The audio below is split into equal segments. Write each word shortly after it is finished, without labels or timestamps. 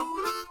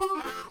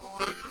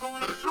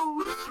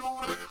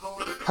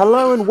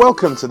Hello and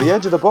welcome to the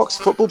Edge of the Box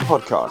Football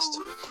Podcast.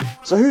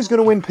 So who's going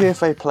to win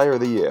PFA Player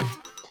of the Year?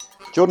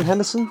 Jordan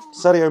Henderson,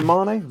 Sadio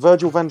Mane,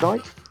 Virgil van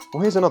Dijk?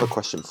 Well, here's another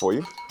question for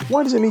you.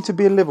 Why does it need to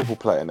be a Liverpool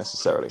player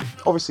necessarily?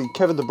 Obviously,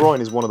 Kevin De Bruyne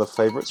is one of the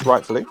favourites,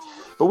 rightfully,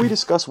 but we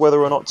discuss whether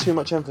or not too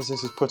much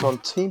emphasis is put on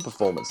team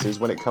performances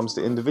when it comes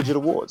to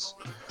individual awards.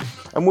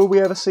 And will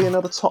we ever see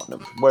another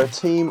Tottenham, where a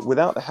team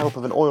without the help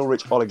of an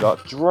oil-rich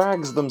oligarch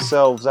drags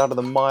themselves out of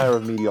the mire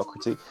of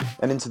mediocrity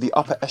and into the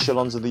upper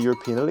echelons of the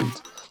European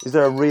elite? Is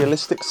there a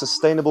realistic,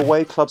 sustainable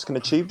way clubs can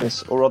achieve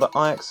this, or are the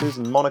Ajaxes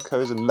and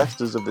Monacos and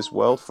Leicesters of this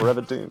world forever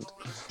doomed?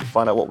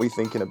 Find out what we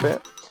think in a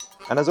bit.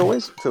 And as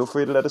always, feel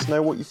free to let us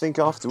know what you think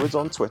afterwards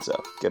on Twitter.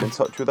 Get in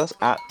touch with us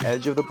at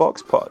Edge of the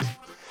Box Pod.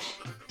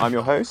 I'm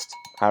your host,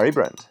 Harry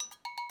Brent.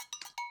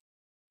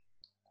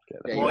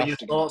 What are your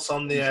thoughts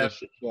on the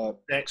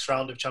next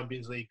round of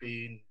Champions League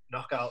being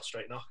knockout,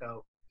 straight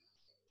knockout?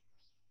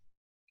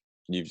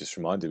 You've just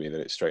reminded me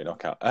that it's straight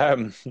knockout.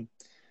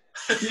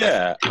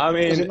 Yeah, I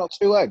mean... Is it not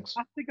two legs?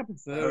 I think I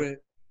prefer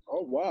it.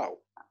 Oh, wow.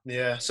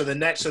 Yeah, so they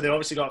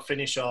obviously got to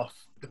finish off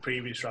the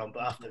previous round,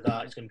 but after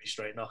that, it's going to be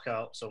straight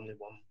knockout. So only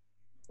one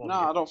no,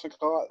 I don't think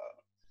I like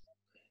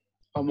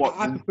that. And what,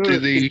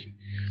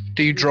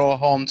 do you draw a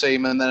home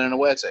team and then an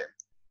away team?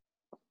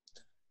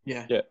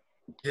 Yeah.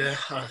 Yeah,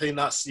 I think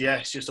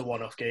it's just a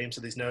one-off game,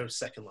 so there's no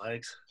second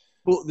legs.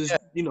 But there's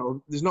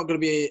not going to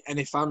be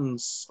any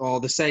fans, or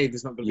they say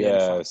there's not going to be any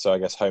fans. Yeah, so I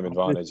guess home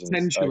advantage.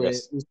 Potentially,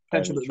 there's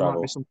potential that there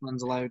might be some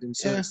fans allowed in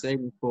certain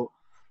stadiums, but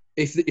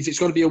if it's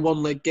going to be a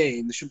one-leg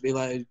game, there shouldn't be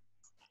allowed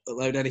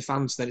any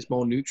fans. Then it's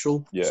more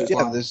neutral. Yeah, so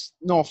there's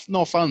no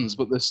fans,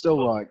 but there's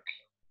still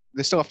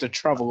they still have to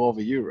travel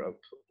over Europe.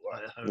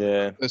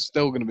 Yeah, there's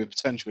still going to be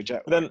potential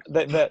jet. Then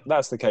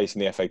that's the case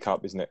in the FA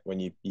Cup, isn't it? When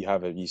you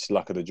have you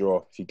luck of the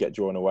draw. If you get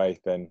drawn away,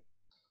 then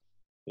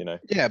you know.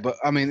 Yeah, but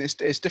I mean,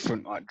 it's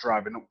different. Like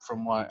driving up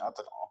from I don't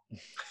know,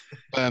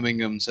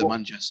 Birmingham to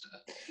Manchester.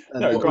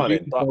 No,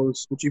 granted.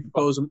 Would you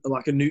propose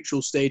like a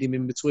neutral stadium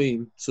in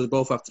between, so they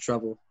both have to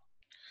travel?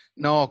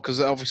 No, because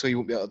obviously you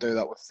won't be able to do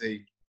that with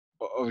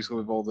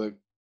all the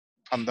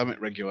pandemic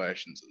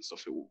regulations and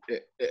stuff.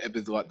 It'd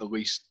be like the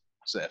least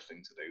safe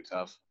thing to do to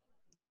have.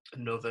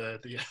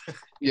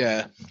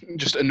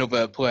 Just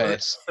another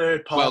place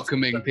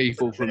welcoming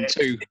people from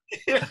two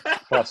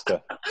cluster.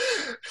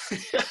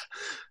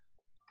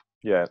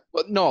 Yeah,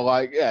 but no,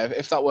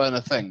 if that weren't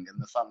a thing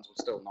and the fans were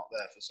still not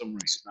there for some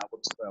reason, I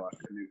would say like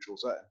a neutral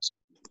setting.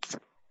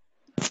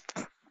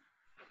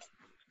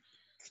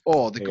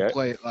 Or they could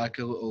play it like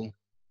a little,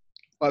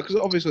 because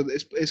obviously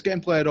it's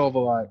getting played over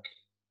like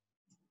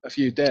a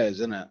few days,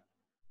 isn't it?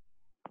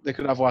 They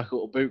could have like a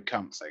little boot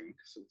camp thing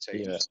for the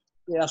teams.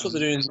 Yeah, that's what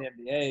they're doing in the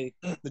NBA.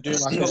 They're doing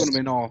like. There's not going to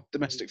be no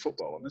domestic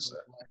football, is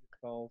there?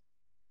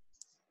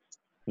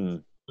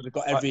 They've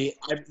got every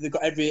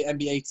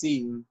NBA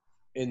team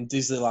in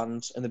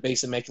Disneyland, and they're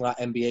basically making like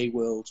NBA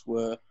World,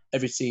 where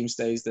every team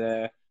stays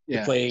there. Yeah.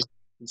 They play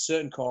in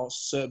certain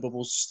courts, certain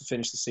bubbles to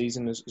finish the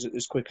season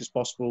as quick as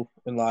possible,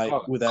 and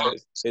without.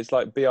 It's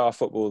like BR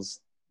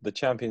Football's the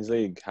Champions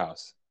League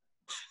house.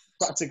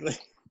 Practically.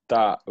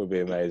 That would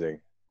be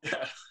amazing.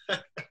 Yeah.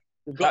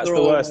 That's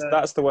the worst.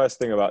 That's the worst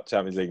thing about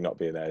Champions League not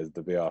being there is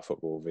the BR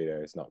Football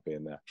videos not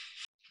being there.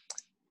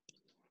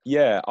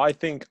 Yeah, I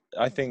think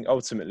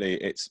ultimately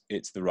it's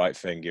the right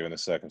thing given the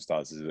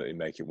circumstances that you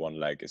make it one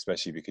leg,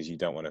 especially because you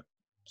don't want to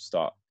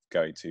start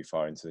going too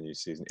far into the new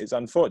season. It's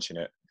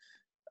unfortunate,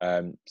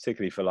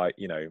 particularly for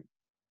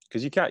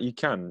because you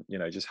can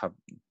just have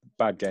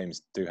bad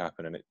games do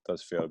happen, and it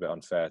does feel a bit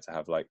unfair to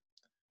have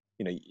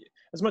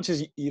as much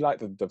as you like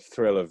the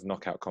thrill of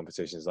knockout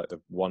competitions, like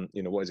the one,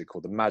 what is it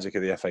called? The magic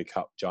of the FA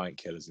Cup, giant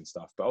killers and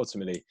stuff. But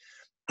ultimately,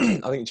 I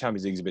think the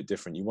Champions League is a bit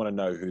different. You want to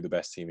know who the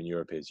best team in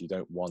Europe is. You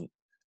don't want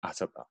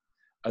as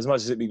much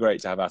as it'd be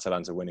great to have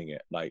Atalanta winning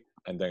it, and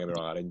don't get me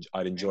wrong,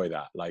 I'd enjoy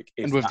that.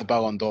 And with the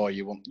Ballon d'Or,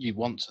 you want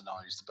to know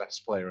who's the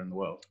best player in the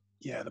world.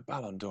 Yeah, the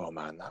Ballon d'Or,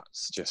 man,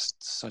 that's just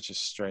such a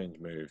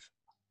strange move.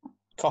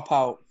 Cop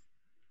out.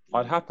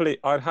 I'd happily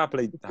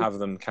have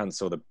them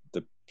cancel the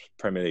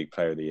Premier League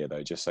Player of the Year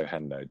though, just so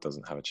Hendo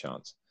doesn't have a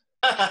chance.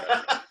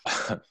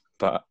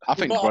 But I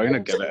think Brian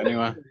would get it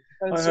anyway.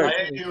 I heard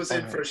he was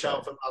in for a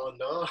shout for Ballon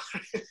d'Or.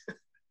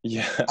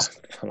 Yeah. I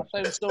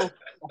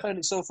found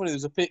it so funny.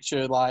 There's a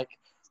picture like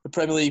the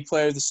Premier League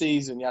Player of the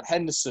Season. You had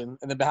Henderson,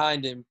 and then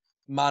behind him,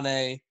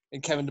 Mane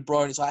and Kevin De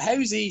Bruyne. It's like, how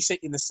is he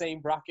sitting in the same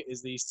bracket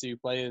as these two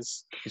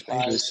players?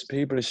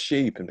 People are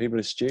sheep and people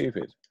are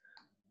stupid.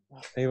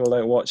 People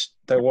don't watch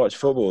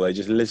football. They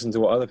just listen to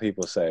what other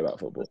people say about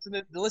football.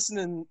 They're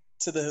listening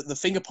to the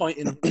finger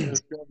pointing of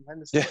Jordan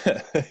Henderson.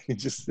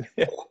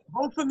 Yeah,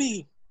 Vote for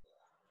me.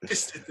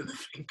 Listen to the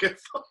finger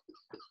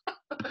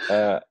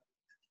point.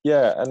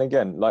 Yeah, and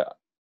again, look,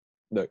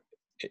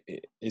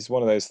 it's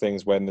one of those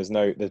things when there's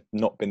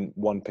not been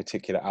one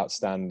particular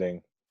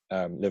outstanding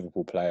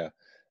Liverpool player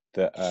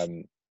that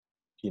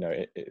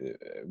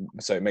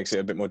so it makes it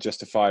a bit more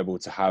justifiable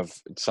to have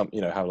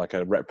have like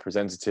a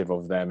representative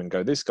of them and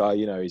go, this guy,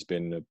 he's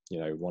been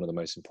one of the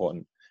most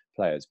important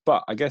players.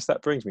 But I guess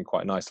that brings me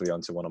quite nicely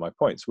onto one of my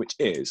points, which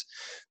is,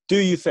 do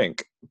you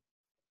think?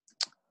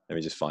 Let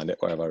me just find it.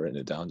 Where have I written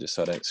it down? Just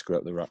so I don't screw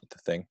up the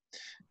thing.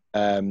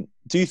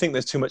 Do you think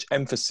there's too much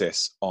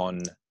emphasis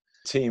on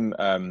team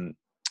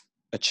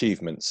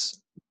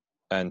achievements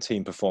and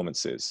team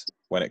performances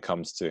when it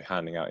comes to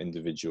handing out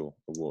individual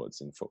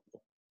awards in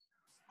football?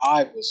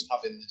 I was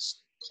having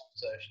this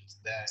conversation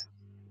today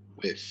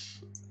with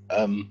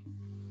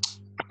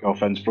my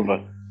girlfriend's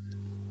brother,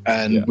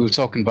 and we were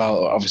talking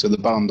about obviously the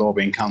Ballon d'Or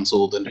being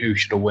cancelled and who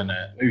should win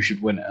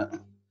it.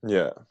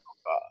 Yeah.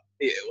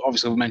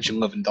 Obviously, we mentioned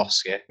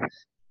Lewandowski.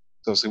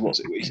 So obviously, what's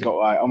it? He's got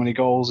like how many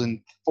goals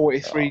in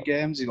 43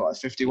 games? He's got like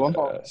 51.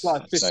 It's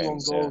like 51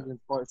 goals in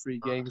 43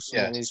 games.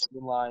 So he's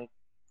won like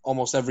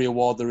almost every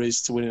award there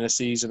is to win in a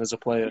season as a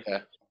player.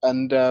 Yeah,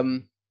 and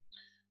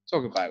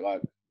talking about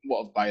like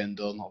what have Bayern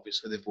done?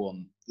 Obviously, they've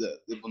won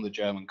the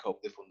German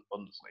Cup, they've won the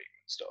Bundesliga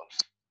and stuff.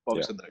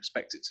 Obviously, they're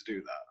expected to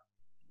do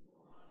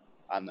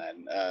that. And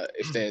then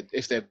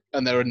if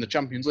they're in the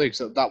Champions League,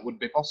 so that would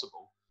be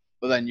possible.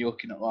 But then you're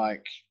looking at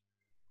like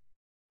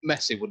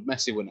Messi. Would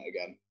Messi win it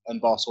again? And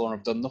Barcelona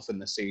have done nothing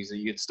this season.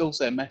 You'd still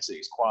say Messi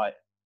is quite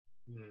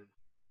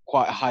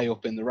high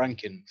up in the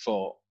ranking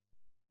for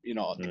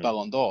the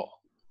Ballon d'Or.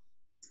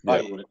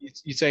 Like,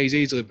 you'd say he's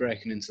easily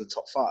breaking into the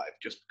top 5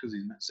 just because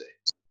he's Messi.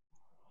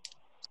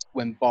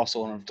 When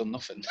Barcelona have done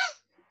nothing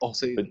all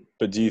season.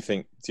 But do you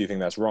think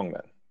that's wrong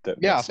then?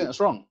 I think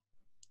that's wrong.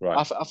 Right.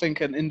 I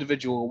think an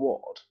individual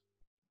award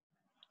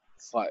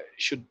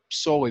should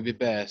solely be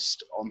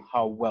based on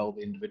how well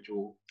the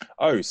individual.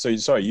 Oh, so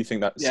sorry, you think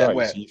that? Yeah,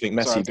 sorry, so you think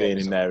Messi being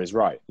in there is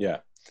right? Yeah.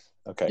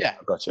 Okay. Yeah.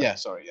 Gotcha. Yeah.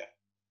 Sorry.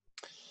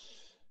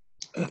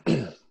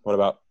 Yeah. What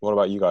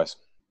about you guys?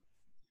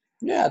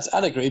 Yeah,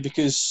 I'd agree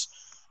because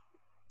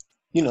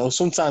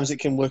sometimes it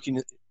can work in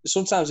the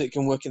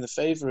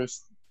favour of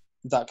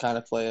that kind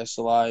of player.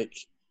 So like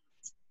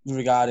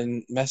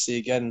regarding Messi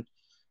again,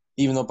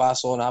 even though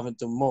Barcelona haven't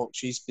done much,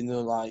 he's been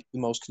the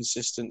most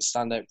consistent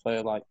standout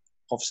player. Like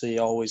obviously he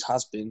always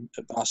has been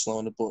at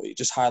Barcelona, but it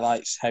just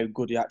highlights how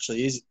good he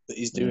actually is that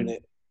he's doing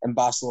it. And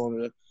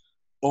Barcelona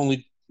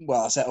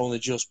I said only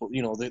just, but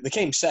they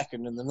came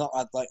second and they're not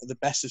had like the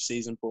best of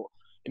season. But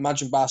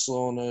imagine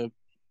Barcelona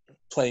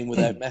playing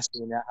without Messi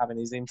and having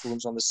his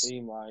influence on the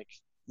team, like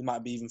they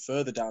might be even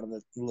further down in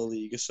the La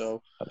Liga.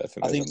 So I don't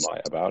think there's a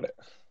might about it.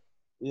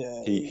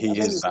 Yeah, he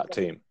is that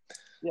team.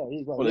 Yeah,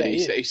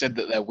 he said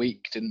that they're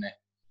weak, didn't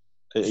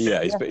he?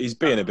 Yeah, he's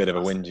been a bit of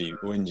a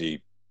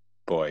whingy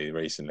boy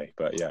recently,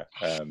 but yeah,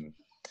 can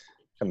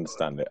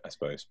understand it, I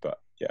suppose. But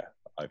yeah,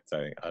 I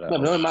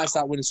don't know. He might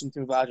start winning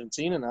something with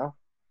Argentina now.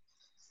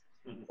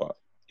 What?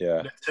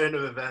 Yeah. Turn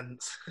of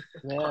events.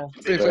 Yeah.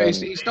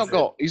 He's not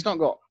got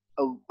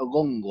a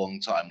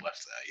long time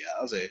left there yet,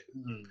 has he?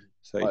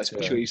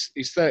 Especially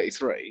he's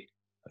 33.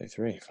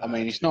 33. I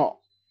mean, he's not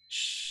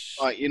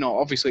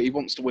obviously he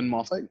wants to win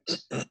more things.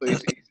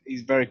 But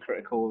he's very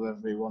critical of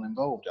everyone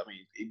involved. I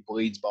mean, he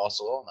bleeds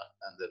Barcelona,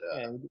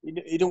 and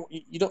he don't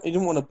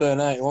want to burn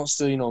out. He wants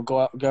to go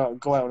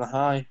out on a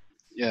high.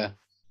 Yeah,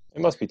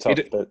 it must be tough.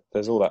 But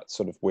there's all that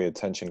sort of weird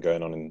tension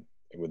going on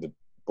with the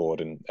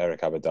board and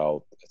Eric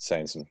Abidal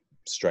saying some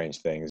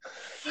strange things.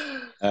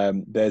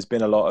 There's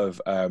been a lot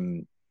of.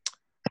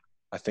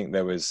 I think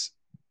the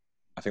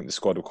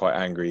squad were quite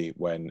angry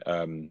when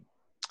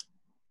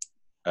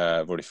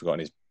I've already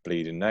forgotten his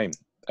bleeding name.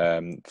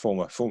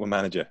 Former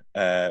manager.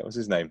 What's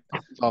his name?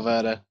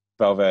 Valverde.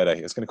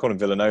 I was going to call him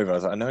Villanova. I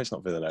was like, no, it's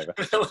not Villanova.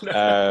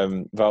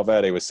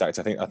 Valverde was sacked.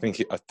 I think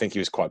he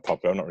was quite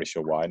popular. I'm not really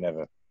sure why.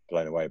 Never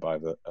blown away by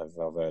the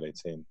Valverde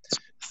team.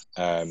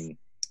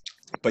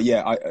 But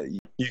yeah,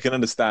 you can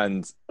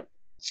understand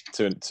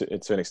to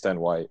an extent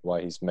why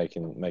he's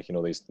making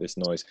all this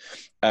noise.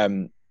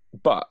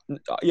 But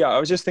yeah, I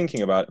was just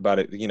thinking about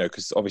it,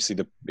 because obviously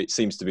it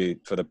seems to be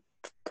for the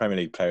Premier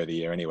League Player of the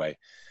Year anyway.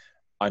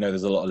 I know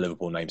there's a lot of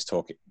Liverpool names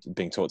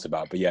being talked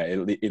about, but yeah,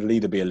 it'll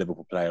either be a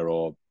Liverpool player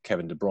or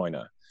Kevin De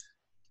Bruyne.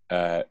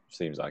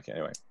 Seems like it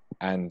anyway.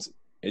 And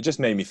it just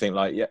made me think,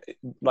 why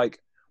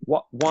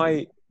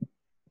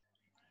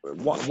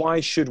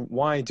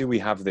do we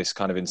have this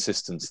kind of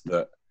insistence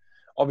that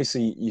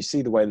obviously you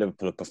see the way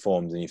Liverpool have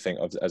performed and you think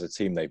as a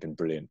team they've been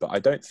brilliant, but I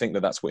don't think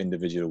that that's what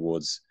individual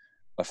awards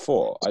are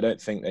for. I don't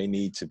think they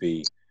need to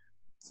be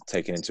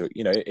taken into it.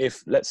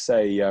 If let's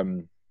say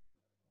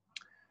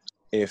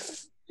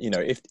if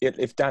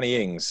Danny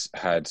Ings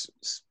had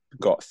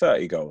got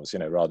 30 goals,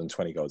 rather than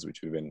 20 goals,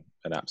 which would have been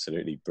an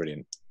absolutely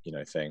brilliant,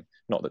 thing.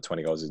 Not that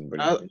 20 goals isn't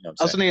brilliant.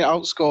 Hasn't he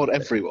outscored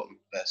everyone,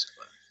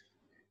 basically?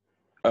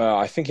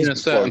 I think in a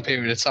certain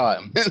period of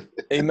time.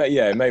 He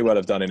may well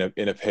have done in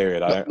a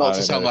period. Not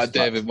to sound like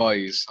David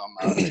Moyes on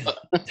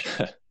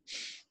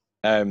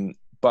that.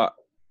 But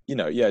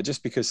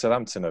just because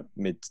Southampton are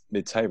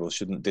mid-table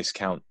shouldn't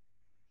discount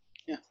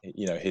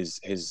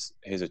his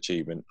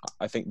achievement.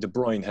 I think De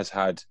Bruyne has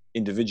had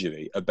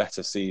individually a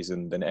better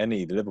season than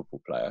any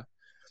Liverpool player.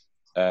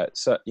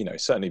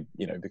 Certainly,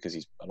 because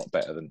he's a lot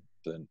better than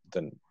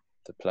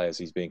the players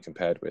he's being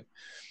compared with.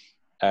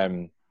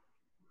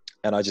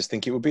 And I just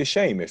think it would be a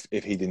shame if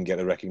he didn't get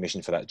the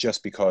recognition for that,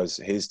 just because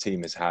his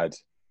team has had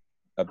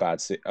a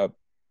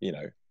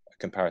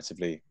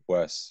comparatively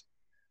worse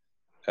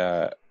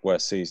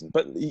season.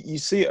 But you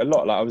see it a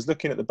lot. Like, I was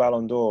looking at the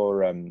Ballon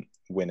d'Or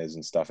winners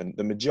and stuff, and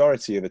the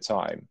majority of the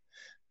time,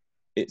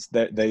 it's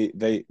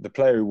the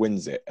player who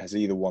wins it has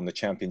either won the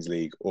Champions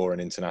League or an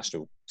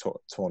international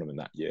tournament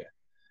that year.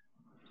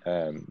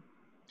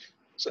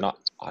 So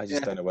I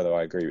just don't know whether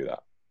I agree with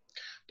that.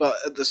 But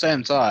at the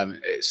same time,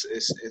 it's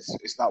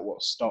that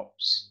what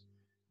stops,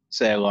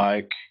 say,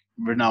 like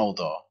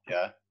Ronaldo,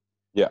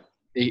 yeah.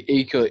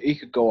 He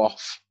could go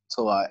off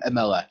to like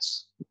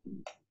MLS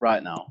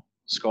right now,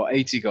 score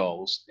 80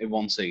 goals in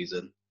one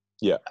season.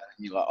 Yeah,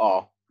 and you're like,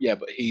 oh yeah,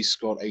 but he's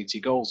scored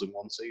 80 goals in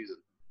one season,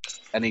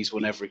 and he's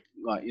won every,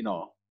 like, you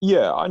know.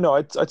 Yeah, I know.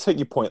 I take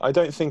your point. I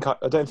don't think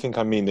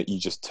I mean that you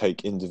just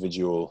take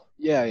individual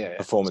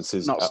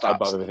performances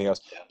above everything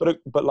else. Yeah.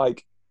 But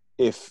like,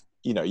 if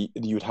you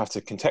would have to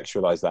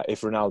contextualize that.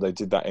 If Ronaldo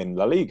did that in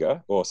La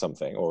Liga or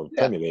something, or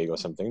Premier League or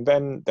something,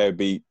 then there would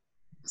be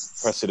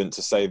precedent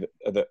to say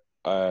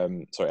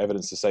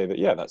evidence to say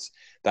that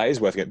that is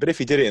worth it. But if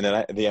he did it in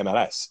the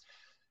MLS,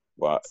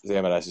 well, the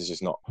MLS is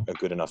just not a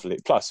good enough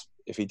league. Plus,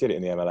 if he did it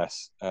in the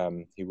MLS,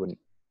 he wouldn't.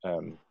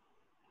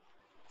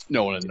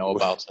 No one would know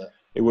about it.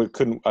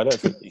 I don't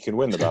think you can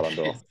win the Ballon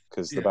d'Or,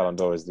 because the Ballon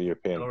d'Or is the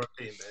European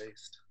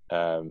based.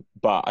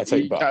 But I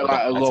take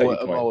a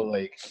lower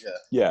league.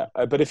 Yeah,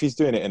 but if he's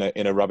doing it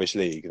in a rubbish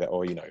league,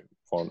 or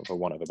for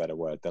want of a better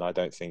word, then I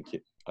don't think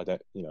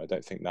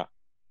that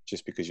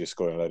just because you're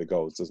scoring a load of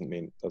goals doesn't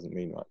mean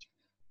much.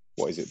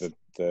 What is it?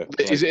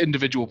 Is it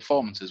individual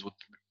performances would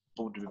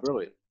be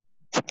brilliant?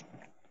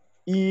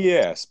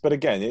 Yes, but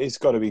again, it's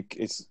got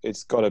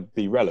to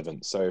be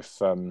relevant. So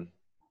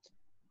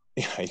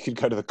if you could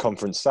go to the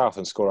Conference South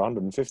and score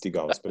 150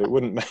 goals, but it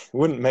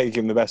wouldn't make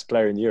him the best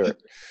player in Europe.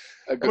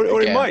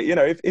 Or it might,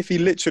 if he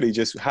literally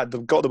just got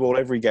the ball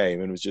every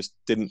game and was just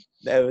didn't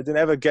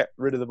ever get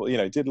rid of the ball,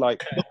 did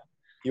like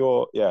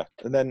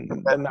and then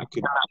that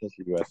could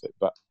potentially be worth it.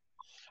 But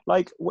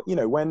like,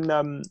 when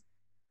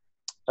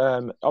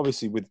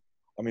obviously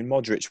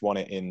Modric won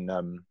it in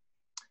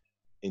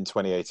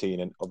 2018,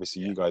 and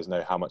obviously you guys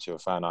know how much of a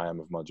fan I am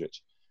of Modric.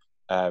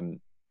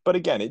 But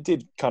again, it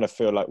did kind of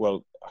feel like,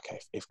 well, okay,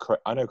 if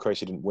I know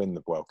Croatia didn't win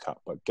the World Cup,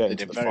 but getting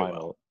to the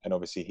final, and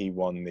obviously he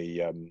won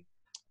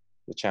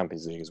the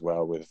Champions League as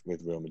well with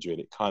Real Madrid,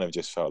 it kind of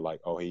just felt like,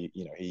 oh,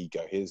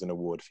 here's an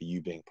award for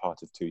you being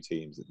part of two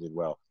teams that did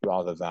well,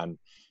 rather than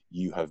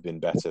you have been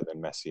better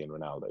than Messi and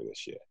Ronaldo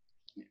this year.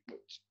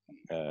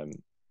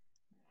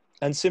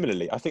 And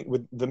similarly, I think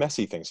with the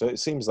Messi thing, so it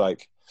seems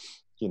like,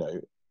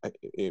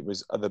 it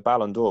was the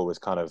Ballon d'Or was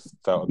kind of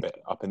felt a bit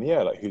up in the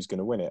air, like who's going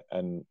to win it.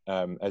 And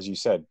as you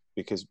said,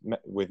 because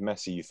with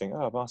Messi, you think,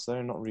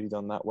 Barcelona not really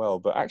done that well.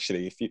 But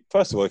actually, if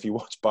you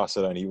watch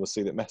Barcelona, you will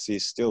see that Messi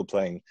is still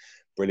playing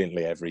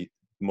brilliantly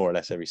more or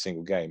less every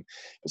single game.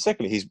 But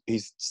secondly,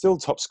 he's still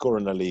top scorer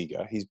in La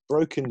Liga. He's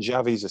broken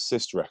Xavi's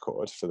assist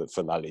record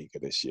for La Liga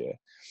this year.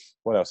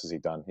 What else has he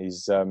done?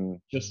 He's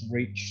just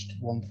reached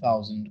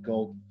 1,000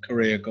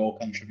 career goal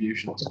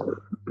contributions.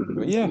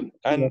 Yeah,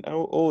 and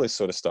all this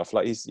sort of stuff.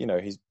 Like he's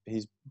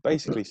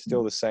basically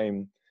still the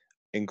same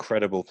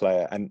incredible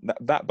player. And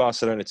that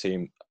Barcelona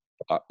team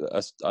have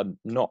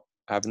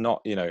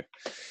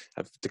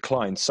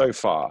declined so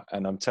far.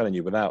 And I'm telling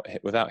you, without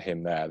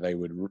him there, they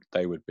would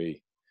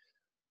be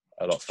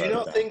a lot further. Do you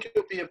not down. think it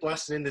would be a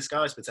blessing in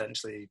disguise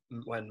potentially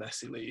when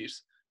Messi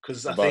leaves?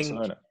 Because I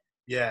Barcelona. think.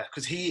 Yeah,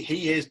 because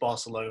he is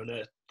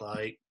Barcelona.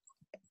 Like,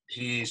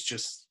 he is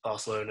just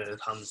Barcelona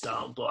hands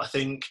down. But I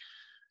think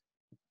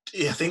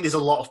there's a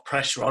lot of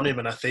pressure on him,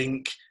 and I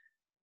think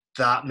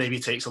that maybe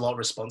takes a lot of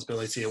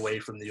responsibility away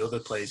from the other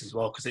players as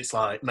well. Because it's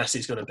like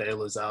Messi's going to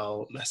bail us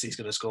out, Messi's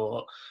going to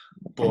score,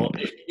 but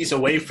if he's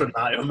away from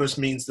that, it almost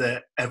means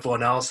that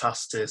everyone else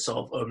has to sort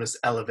of almost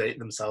elevate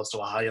themselves to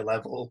a higher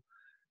level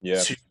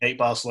to make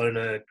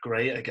Barcelona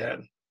great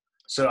again.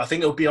 So I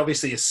think it'll be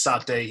obviously a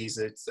sad day. He's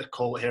a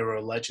cult hero,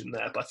 a legend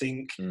there. But I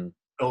think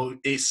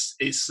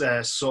it's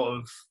a sort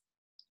of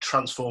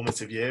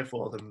transformative year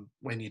for them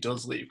when he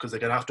does leave, because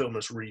they're going to have to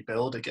almost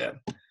rebuild again.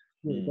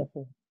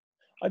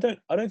 I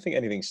don't think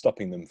anything's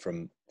stopping them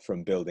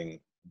from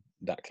building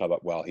that club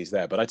up while he's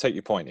there. But I take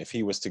your point. If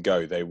he was to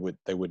go, they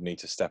would need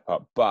to step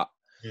up. But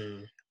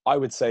I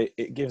would say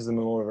it gives them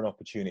more of an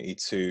opportunity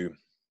to,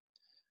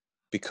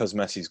 because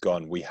Messi's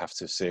gone, we have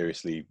to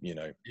seriously,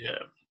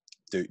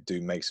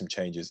 do make some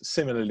changes.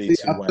 Similarly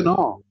to when...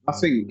 I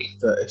think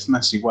that if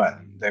Messi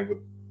went, they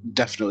would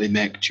definitely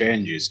make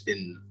changes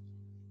in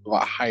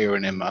like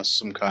hiring him as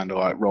some kind of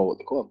like role at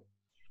the club,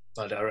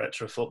 like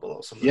director of football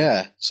or something.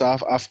 Yeah, so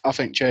I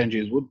think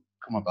changes would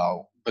come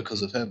about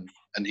because of him,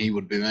 and he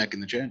would be making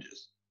the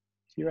changes.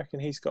 Do you reckon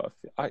he's got?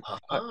 I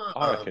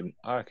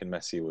reckon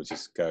Messi will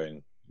just go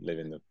and live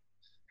in the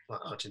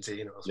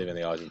Argentina. Live in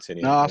the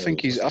Argentinian. No, I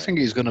think he's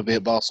going to be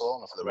at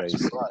Barcelona for the rest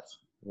of his life.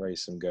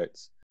 Raise some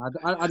goats.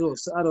 I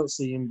don't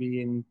see him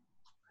being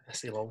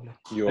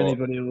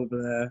anybody over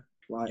there.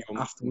 Like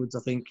afterwards, I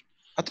think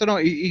I don't know.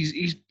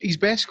 He's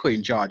basically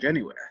in charge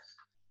anyway.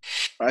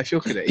 Right, if you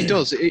look at it, he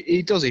does.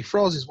 He does. He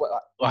throws his weight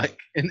like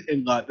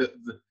in like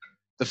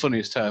the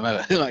funniest term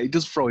ever. Like he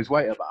does throw his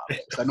weight about.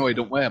 It. I know he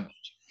don't wear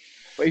much,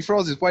 but he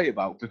throws his weight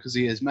about because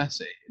he is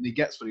Messi and he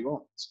gets what he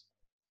wants.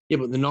 Yeah,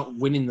 but they're not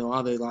winning though,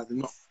 are they? Like they're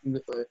not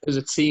as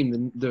a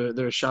team.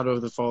 They're a shadow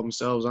of the for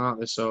themselves, aren't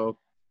they? So.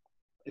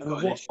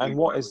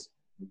 What is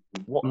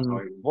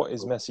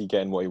Messi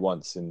getting what he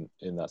wants in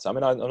that? I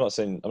mean, I'm not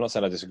saying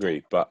I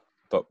disagree, but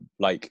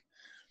like,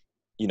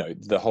 you know,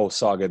 the whole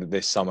saga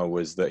this summer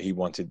was that he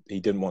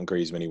didn't want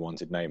Griezmann, he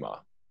wanted Neymar,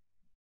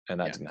 and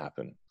that didn't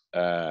happen.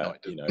 No,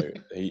 you know,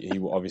 he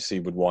obviously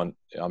would want.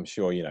 I'm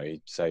sure, you know,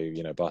 he'd say,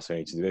 you know, Barcelona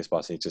need to do this,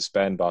 Barcelona need to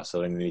spend,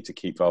 Barcelona need to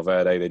keep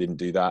Valverde. They didn't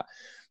do that.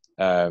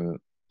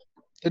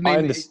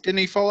 Didn't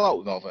he fall out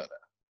with Valverde?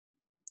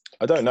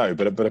 I don't know,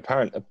 but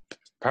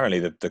apparently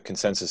the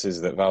consensus is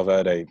that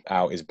Valverde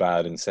out is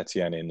bad and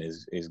Setien in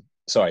is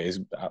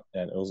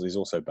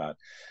also bad.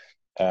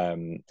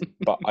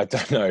 But I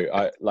don't know.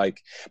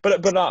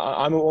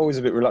 I'm always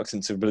a bit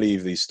reluctant to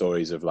believe these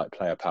stories of like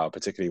player power,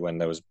 particularly when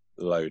there was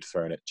a load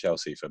thrown at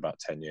Chelsea for about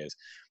 10 years.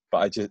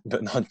 But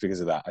not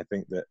because of that. I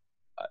think that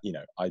you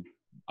know,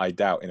 I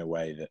doubt in a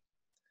way that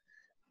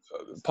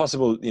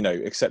possible, you know,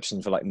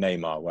 exception for like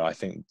Neymar, where I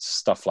think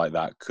stuff like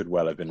that could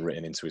well have been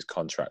written into his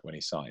contract when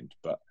he signed.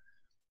 But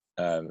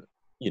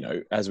you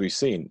know, as we've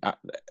seen,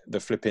 the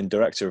flipping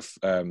director of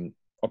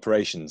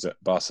operations at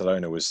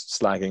Barcelona was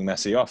slagging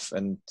Messi off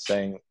and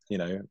saying, you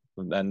know,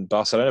 and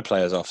Barcelona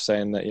players off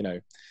saying that, you know,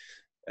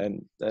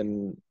 and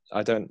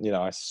I don't, you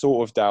know, I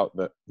sort of doubt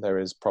that there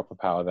is proper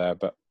power there,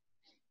 but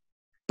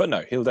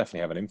no, he'll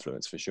definitely have an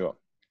influence for sure.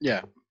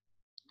 Yeah.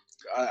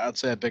 I'd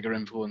say a bigger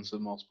influence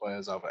than most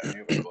players have at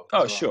any other club.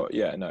 Oh, sure,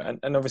 yeah, no,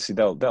 and obviously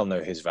they'll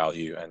know his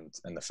value and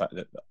the fact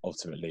that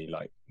ultimately,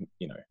 like,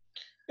 you know,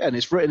 yeah, and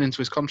it's written into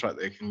his contract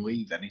that he can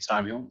leave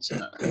anytime he wants.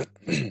 At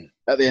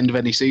the end of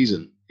any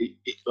season, he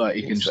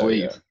can just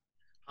leave. Yeah.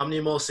 How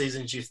many more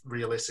seasons do you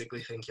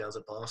realistically think he has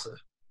at Barca?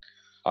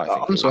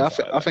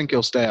 I think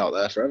he'll stay out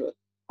there forever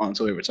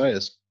until he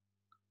retires.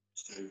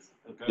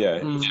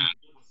 Yeah,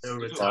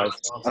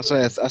 I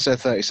say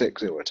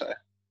 36 he'll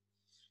retire.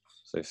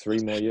 So 3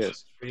 more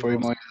years. 3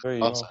 more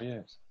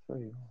years.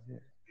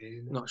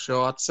 Not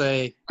sure. I'd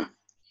say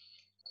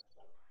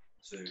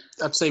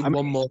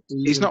one more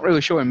season. He's not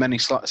really showing many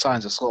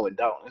signs of slowing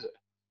down, is it?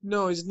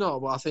 No, he's not.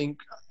 But I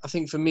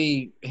think for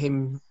me,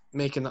 him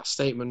making that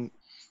statement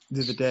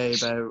the other day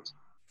about,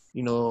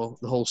 you know,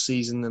 the whole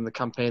season and the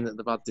campaign that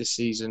they've had this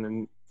season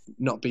and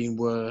not being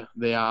where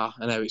they are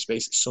and how it's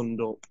basically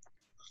summed up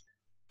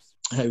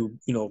how, you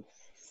know,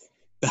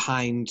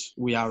 behind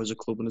we are as a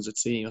club and as a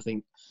team. I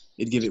think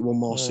he'd give it one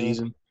more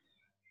season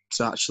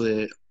to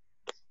actually,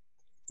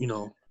 you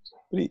know.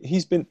 But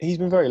he's been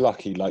very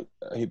lucky. Like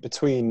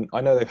between, I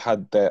know they've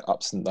had their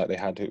ups and like they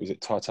had, was it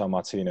Tata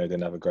Martino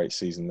didn't have a great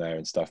season there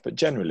and stuff. But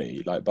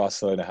generally, like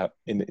Barcelona have,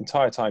 in the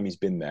entire time he's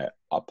been there,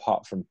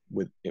 apart from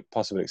with a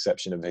possible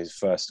exception of his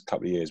first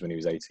couple of years when he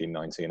was 18,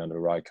 19 under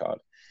Rijkaard,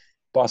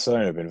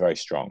 Barcelona have been very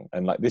strong.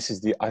 And like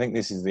I think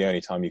this is the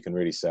only time you can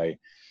really say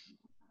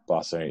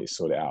Barcelona need to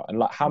sort it out. And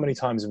like, how many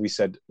times have we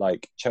said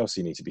like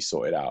Chelsea need to be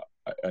sorted out?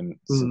 And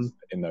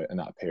in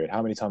that period,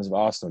 how many times have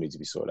Arsenal need to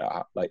be sorted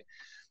out? Like,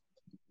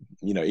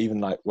 you know,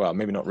 even like, well,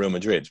 maybe not Real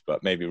Madrid,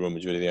 but maybe Real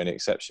Madrid are the only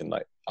exception.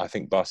 Like, I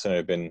think Barcelona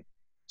have been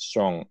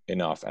strong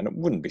enough, and it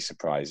wouldn't be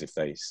surprised if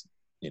they,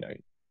 you know,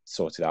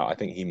 sorted out. I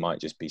think he might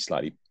just be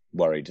slightly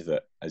worried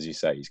that, as you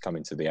say, he's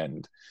coming to the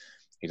end.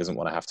 He doesn't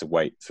want to have to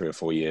wait 3 or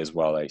 4 years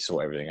while they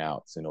sort everything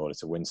out in order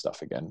to win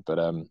stuff again. But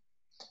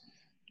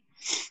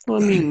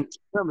well, I mean,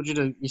 Real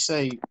Madrid, you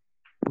say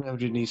Real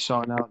Madrid needs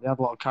sorting out. They had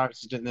a lot of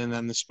characters, didn't they? And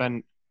then they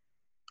spent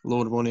a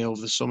load of money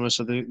over the summer,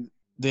 so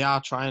they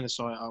are trying to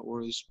sort it out.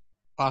 Whereas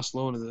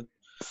Barcelona,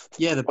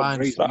 they're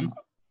buying some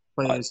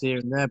players here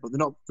and there, but they're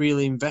not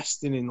really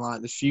investing in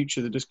like the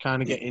future. They're just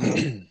kind of getting,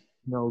 you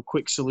know,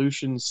 quick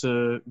solutions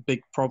to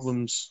big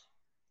problems.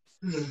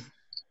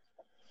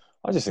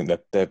 I just think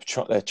that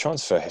their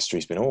transfer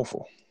history's been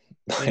awful.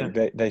 Like,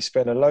 Yeah. they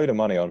spend a load of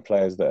money on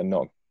players that are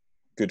not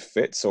good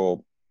fits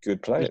or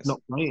good players. Just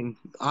not playing.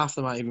 Half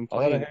them aren't even I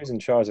playing. don't know who's in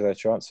charge of their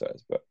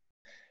transfers,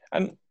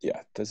 and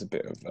there's a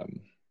bit of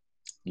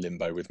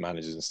limbo with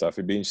managers and stuff.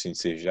 It'd be interesting to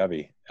see if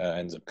Xavi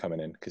ends up coming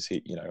in, because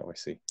he, you know,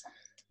 obviously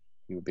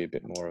he would be a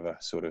bit more of a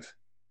sort of,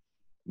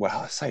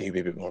 well, I say he'd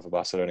be a bit more of a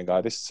Barcelona guy.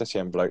 This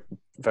Setien bloke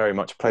very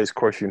much plays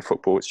Croatian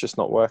football. It's just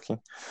not working.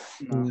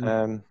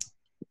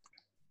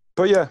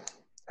 But yeah,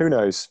 who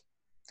knows?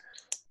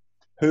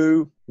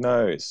 Who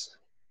knows?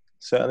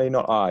 Certainly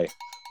not I.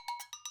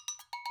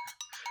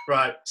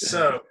 Right,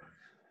 so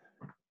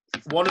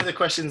one of the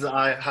questions that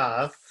I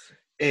have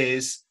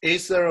is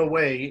there a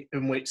way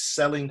in which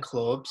selling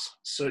clubs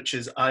such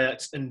as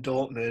Ajax and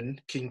Dortmund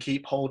can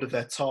keep hold of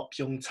their top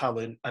young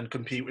talent and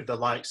compete with the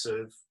likes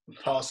of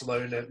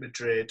Barcelona,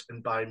 Madrid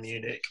and Bayern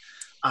Munich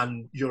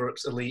and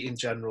Europe's elite in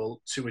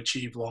general to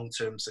achieve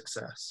long-term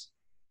success?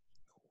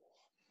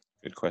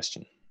 Good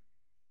question.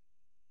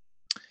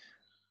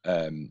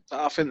 I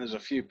think there's a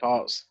few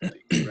parts that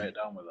you can break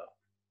down with that.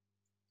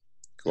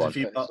 Go on.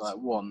 It's like,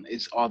 one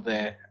is, are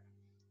they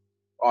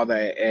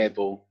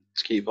able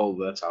to keep hold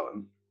of their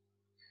talent?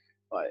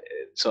 Like,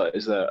 so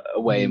is there a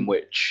way in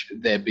which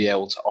they'd be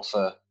able to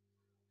offer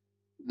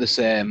the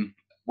same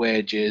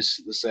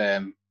wages, the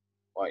same,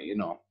 like,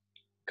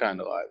 kind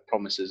of like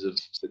promises of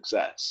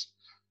success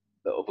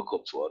that other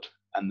clubs would?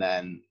 And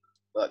then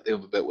like the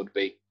other bit would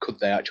be, could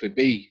they actually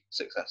be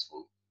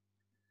successful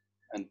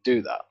and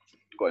do that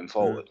going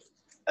forward?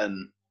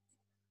 And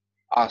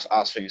I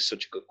think it's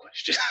such a good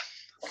question.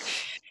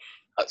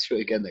 That's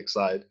really getting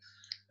excited.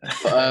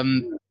 But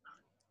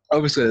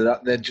obviously,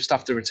 they just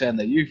have to retain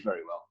their youth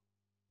very well.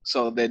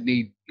 So they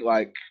need,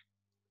 like,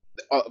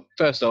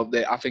 first off,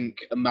 I think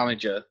a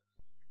manager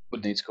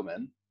would need to come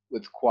in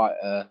with quite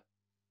a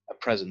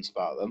presence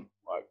about them,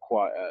 like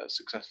quite a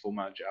successful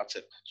manager. I'd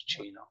say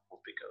Pochettino would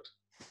be good.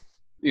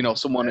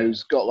 Someone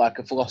who's got like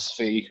a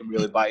philosophy you can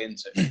really buy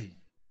into,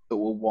 that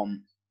will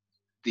want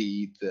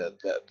the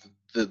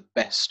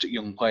best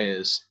young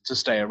players to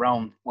stay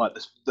around. Like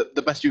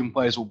the best young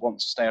players will want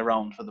to stay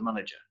around for the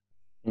manager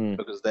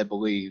because they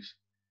believe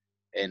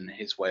in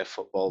his way of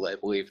football. They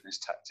believe in his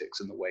tactics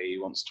and the way he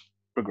wants to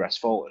progress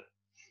forward.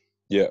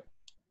 Yeah.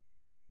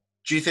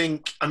 Do you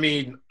think? I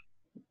mean,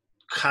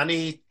 can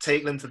he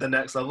take them to the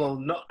next level?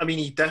 Not. I mean,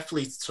 he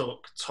definitely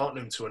took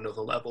Tottenham to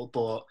another level,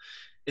 but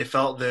it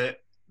felt that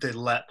they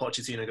let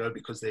Pochettino go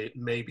because they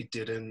maybe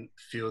didn't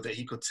feel that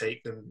he could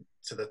take them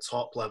to the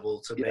top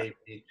level to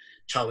maybe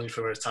challenge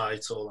for a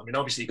title. I mean,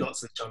 obviously he got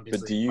to the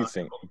Champions League.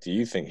 But do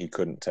you think he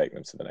couldn't take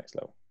them to the next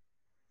level?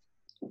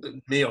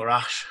 Me or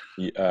Ash?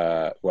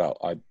 Well,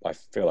 I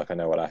feel like I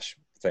know what Ash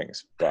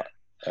thinks, but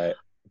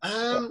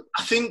I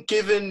think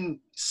given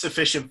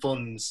sufficient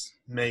funds,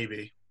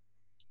 maybe.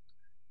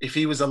 If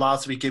he was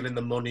allowed to be given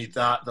the money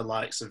that the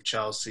likes of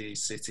Chelsea,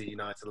 City,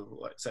 United,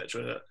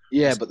 etc.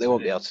 Yeah, but they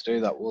won't be able to do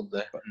that, would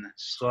they?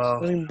 So, I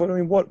mean,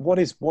 what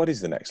is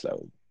the next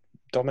level?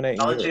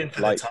 Dominating Europe,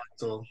 for the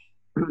title.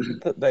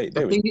 I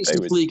think it's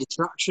the league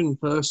attraction,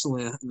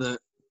 personally. The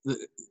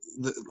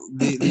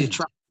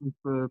attraction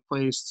for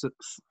players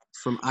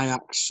from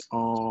Ajax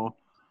or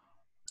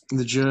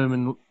the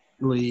German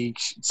league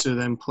to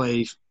then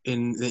play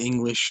in the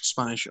English,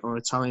 Spanish, or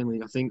Italian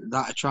league. I think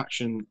that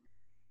attraction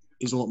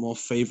is a lot more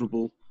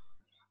favourable.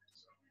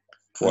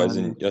 Well, as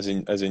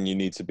in, you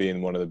need to be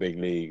in one of the big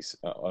leagues,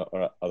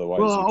 or otherwise.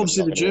 Well,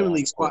 obviously the German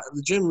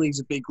league's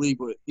a big league,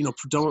 but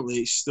predominantly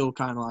it's still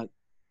kind of like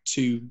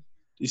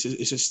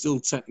it's still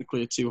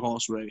technically a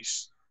 2-horse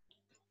race.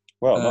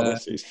 Well, not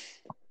this season.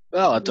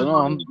 Well, I don't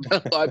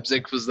know.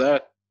 Leipzig was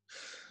there.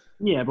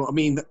 Yeah, but I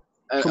mean,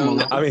 come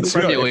on. I mean,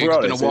 Premier League's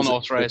been a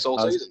 1-horse race all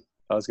season.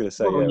 I was going to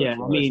say, I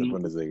mean, the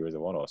Bundesliga is a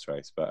 1-horse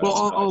race, but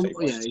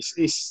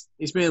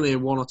it's mainly a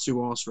 1 or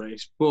 2-horse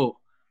race. But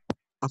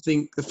I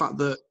think the fact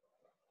that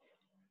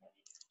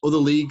other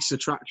leagues'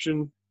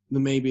 attraction,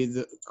 maybe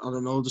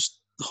just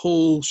the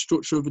whole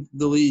structure of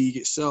the league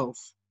itself,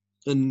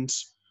 and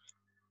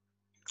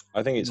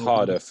I think it's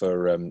harder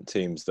for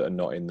teams that are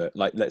not in the,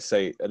 like, let's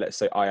say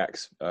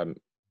Ajax.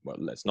 Well,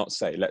 let's not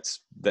say.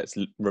 Let's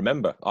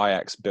remember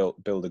Ajax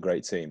build a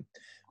great team,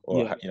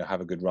 or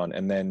have a good run,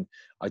 and then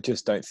I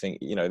just don't think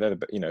they've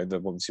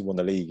obviously won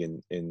the league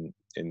in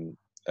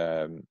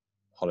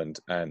Holland,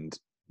 and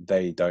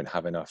they don't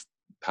have enough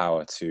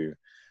power to,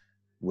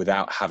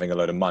 without having a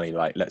load of money,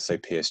 like let's say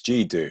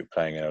PSG do,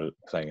 playing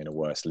in a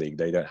worse league.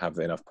 They don't have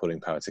enough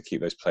pulling power to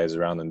keep those players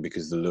around them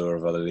because the lure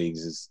of other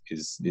leagues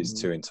is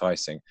too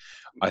enticing.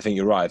 I think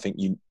you're right. I think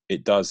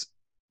it does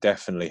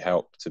definitely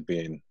help to be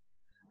in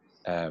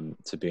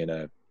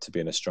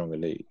a stronger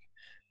league.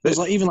 There's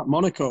even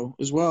Monaco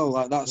as well.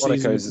 Like that Monaco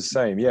season is the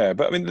same, yeah.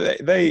 But I mean,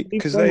 they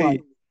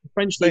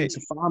French league is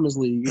a farmers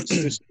league. It's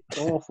just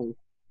awful.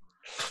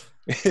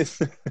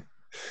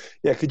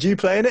 Yeah, could you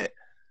play in it?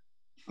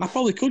 I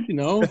probably could,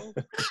 No,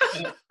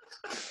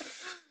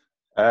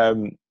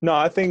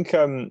 I think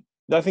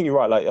you're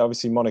right. Like,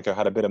 obviously Monaco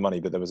had a bit of money,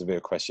 but there was a bit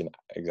of question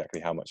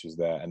exactly how much was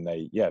there, and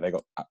they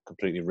got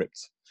completely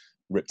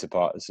ripped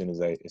apart as soon as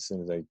they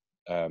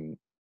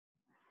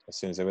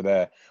were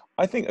there.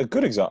 I think a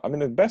good example. I mean,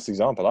 the best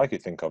example I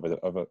could think of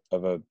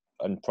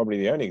and probably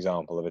the only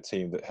example of a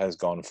team that has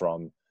gone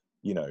from,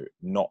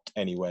 not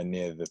anywhere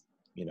near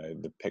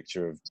the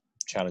picture of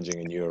challenging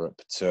in Europe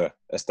to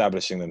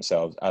establishing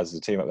themselves as the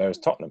team up there is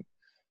Tottenham.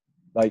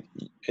 Like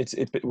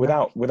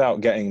without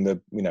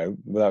getting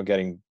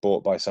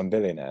bought by some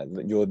billionaire.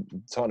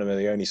 Tottenham are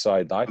the only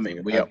side I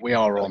think. We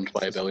are owned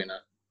by a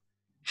billionaire.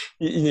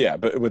 Yeah,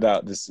 but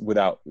without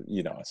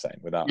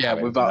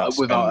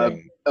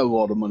a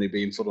lot of money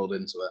being funneled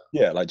into it.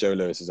 Yeah, like Joe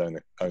Lewis has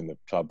owned the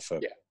club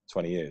for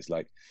 20 years.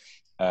 Like,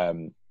 I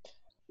mean,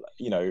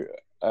 I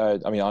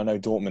know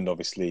Dortmund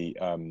obviously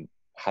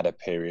had a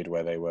period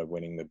where they were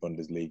winning the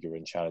Bundesliga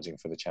and challenging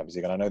for the Champions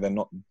League, and I know they're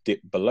not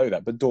dipped below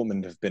that, but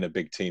Dortmund have been a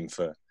big team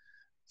for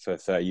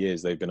 30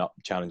 years. They've been up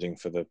challenging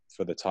for the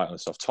title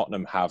and stuff.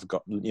 Tottenham have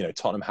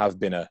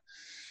been a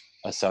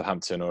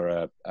Southampton or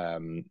a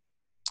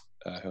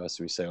who else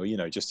do we say?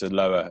 Or just a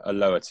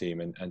lower team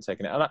and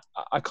taking it. And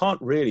I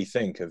can't really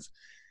think of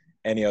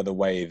any other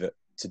way that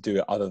to do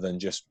it other than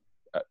just.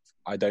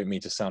 I don't mean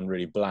to sound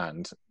really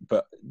bland,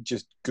 but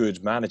just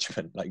good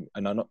management, like,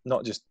 and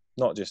not just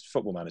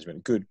football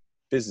management, good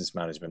business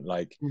management,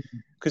 like,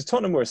 because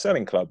Tottenham were a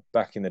selling club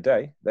back in the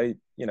day. They,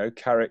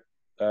 Carrick,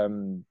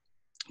 Berbatov,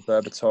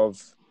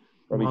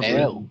 Robbie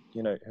Bale.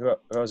 Keane, who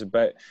was a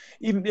Bale,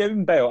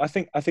 even Bale. I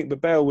think,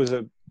 but Bale was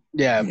a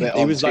bit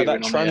it was like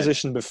that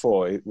transition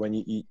before when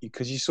you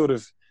because you sort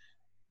of,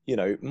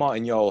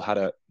 Martin Jol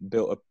had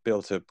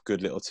built a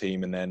good little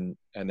team, and then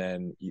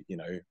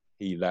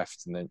he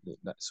left, and then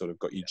that sort of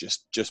got you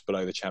just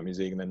below the Champions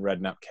League, and then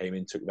Redknapp came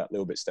in, took that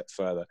little bit step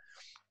further,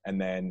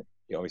 and then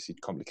obviously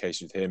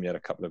complications with him. You had a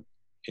couple of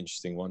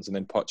interesting ones, and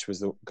then Poch was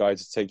the guy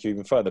to take you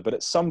even further. But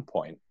at some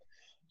point,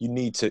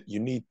 you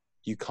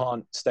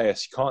can't stay a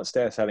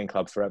selling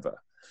club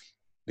forever,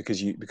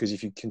 because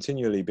if you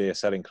continually be a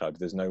selling club,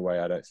 there's no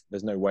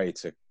way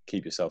to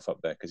keep yourself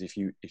up there. Because if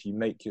you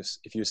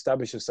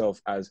establish yourself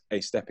as a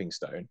stepping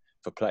stone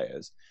for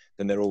players,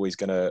 then they're always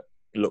going to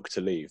look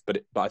to leave.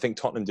 But I think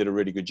Tottenham did a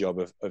really good job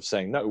of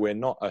saying, no, we're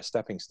not a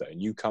stepping stone.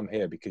 You come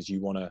here because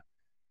you want to,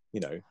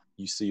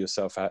 you see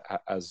yourself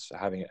as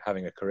having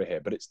a career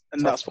here. But it's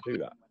tough to do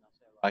that.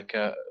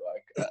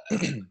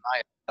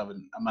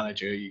 Having a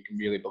manager you can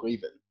really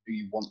believe in, who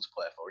you want to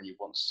play for and you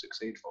want to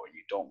succeed for, and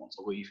you don't want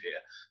to leave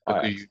here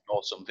because you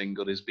know something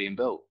good is being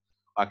built.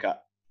 Like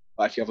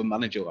if you have a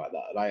manager like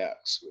that at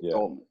Ajax,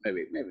 Dortmund,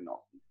 maybe not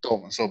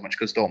Dortmund so much,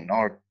 because Dortmund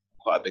are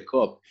quite a big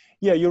club.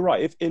 Yeah, you're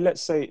right. If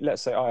let's say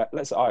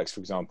Ajax, for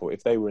example,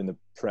 if they were in the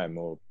Prem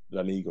or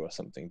La Liga or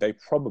something, they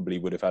probably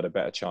would have had a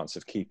better chance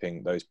of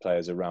keeping those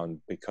players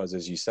around, because,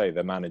 as you say,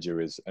 the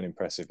manager is an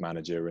impressive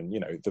manager, and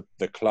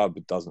the club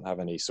doesn't have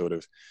any sort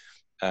of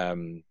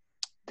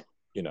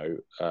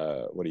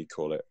what do you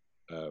call it?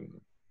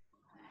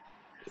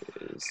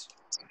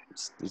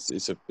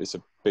 It's a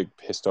big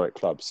historic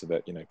club, so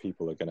that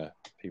people are gonna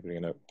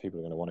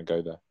want to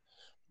go there.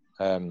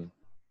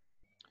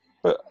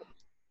 But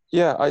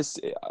yeah, it's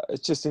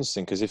just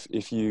interesting, because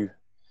if you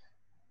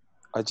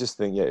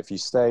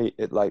stay,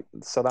 like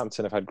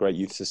Southampton have had great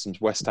youth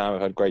systems, West Ham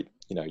have had great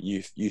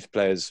youth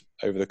players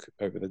over the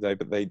day,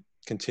 but they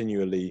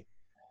continually.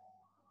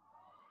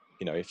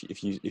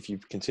 If you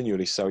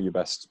continually sell your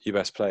best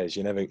players,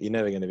 you're never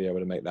going to be able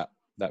to make that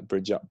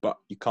bridge up. But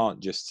you can't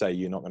just say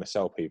you're not going to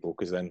sell people,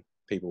 because then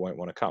people won't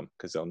want to come,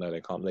 because they'll know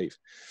they can't leave.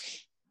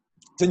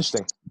 It's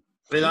interesting.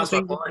 I mean, that's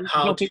my point.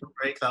 How do you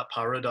break that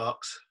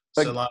paradox?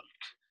 So,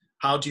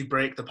 how do you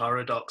break the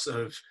paradox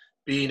of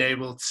being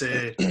able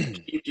to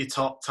keep your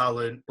top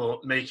talent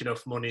but make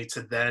enough money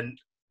to then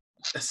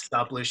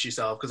establish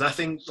yourself? Because I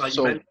think, like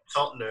you mentioned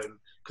Tottenham,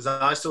 because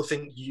I still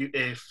think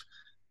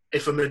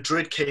if a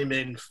Madrid came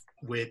in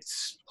with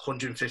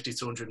 150,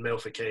 200 mil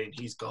for Kane,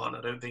 he's gone.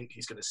 I don't think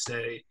he's going to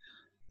stay.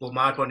 But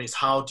my point is,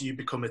 how do you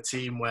become a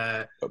team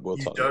where you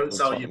don't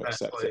sell your best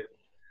players?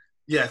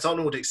 Yeah,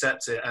 Tottenham would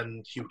accept it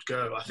and he would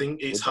go. I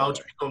think it's how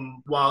to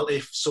become... While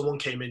if someone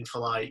came in for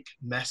like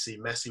Messi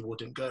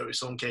wouldn't go. If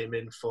someone came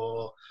in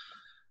for...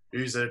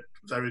 who's a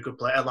very good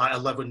player, like a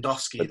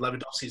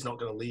Lewandowski's not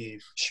going to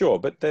leave. Sure,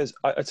 but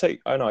I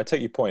take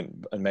your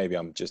point, and maybe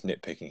I'm just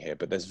nitpicking here,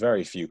 but there's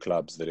very few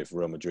clubs that if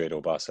Real Madrid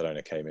or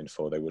Barcelona came in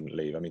for, they wouldn't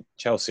leave. I mean,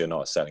 Chelsea are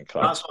not a selling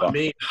club. That's what I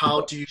mean.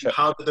 How do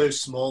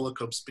those smaller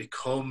clubs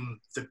become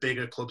the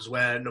bigger clubs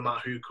where no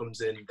matter who comes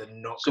in, they're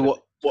not? So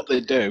what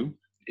they do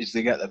is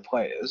they get their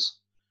players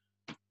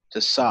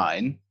to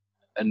sign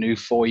a new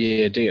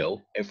 4-year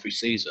deal every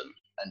season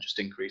and just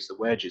increase the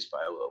wages by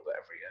a little bit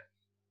every year.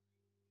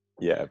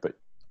 Yeah, but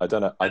I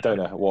don't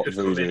know what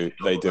voodoo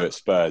they do at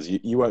Spurs.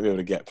 You won't be able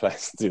to get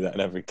players to do that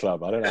in every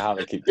club. I don't know how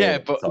they keep doing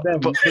it. But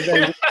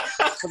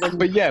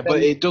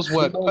it does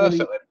work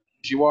perfectly,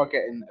 because you are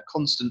getting a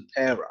constant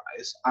pay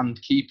rise and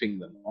keeping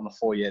them on a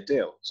 4-year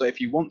deal. So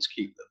if you want to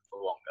keep them for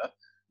longer,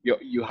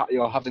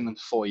 you're having them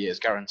for 4 years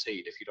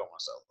guaranteed if you don't want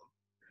to sell them.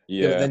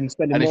 Yeah. Then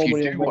spending more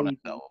money on want to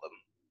sell them.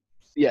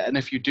 Yeah, and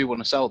if you do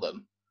want to sell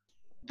them,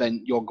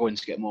 then you're going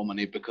to get more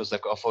money because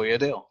they've got a 4-year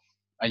deal.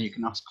 And you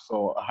can ask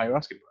for a higher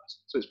asking price.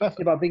 So it's perfect.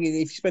 Yeah, but I think if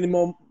you're spending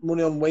more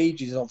money on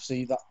wages,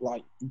 obviously, that,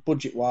 like,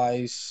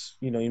 budget-wise,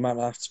 you might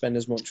not have to spend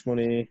as much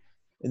money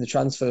in the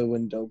transfer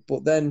window.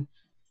 But then,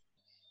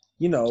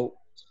 I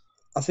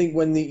think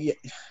when you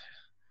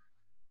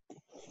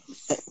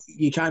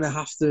kind of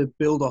have to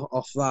build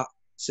off that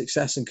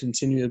success and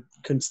continue.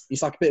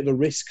 It's like a bit of a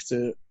risk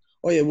to,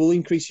 we'll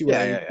increase your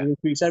wage, we'll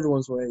increase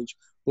everyone's wage,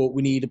 but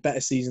we need a better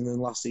season than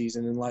last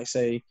season. And like,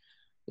 say,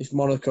 if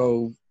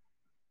Monaco...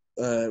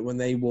 when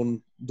they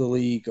won the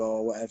league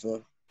or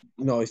whatever,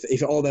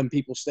 if all them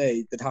people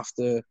stayed, they'd have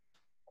to,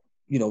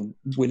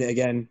 win it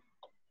again.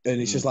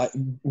 And it's just like,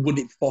 would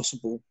it be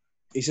possible?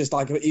 It's just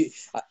like,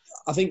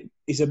 I think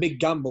it's a big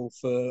gamble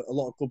for a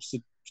lot of clubs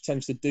to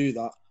potentially do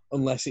that,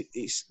 unless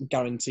it's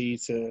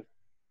guaranteed to.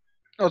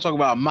 I'm talking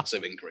about a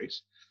massive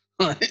increase.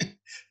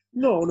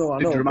 No, I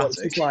know. Dramatic.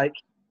 It's just like,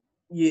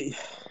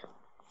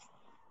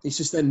 it's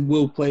just then,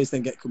 will players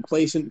then get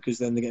complacent because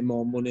then they get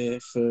more money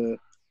for.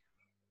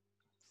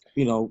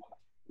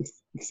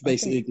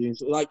 basically doing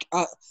so. Like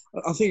I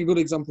think a good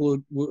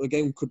example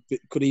again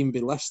could even be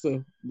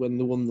Leicester when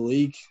they won the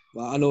league.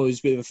 Like, I know it was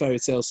a bit of a fairy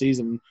tale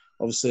season.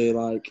 Obviously,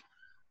 like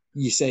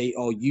you say,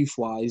 youth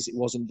wise, it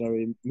wasn't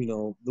very. There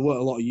weren't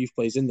a lot of youth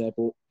players in there,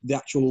 but the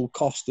actual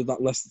cost of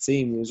that Leicester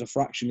team was a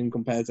fraction in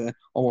compared to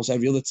almost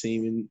every other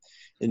team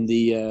in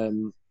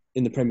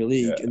the Premier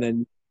League. And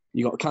then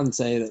you got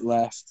Kante that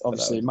left.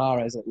 Obviously,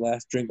 Mahrez that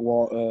left.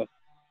 Drinkwater.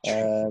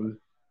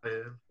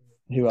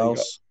 Who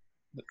else?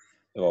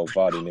 Well,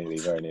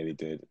 Vardy very nearly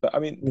did. But I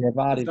mean,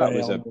 Vardy that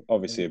was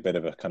obviously a bit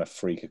of a kind of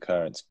freak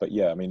occurrence. But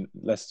yeah, I mean,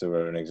 Leicester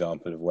were an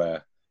example of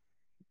where,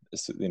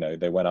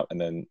 they went up and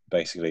then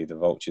basically the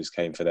vultures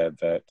came for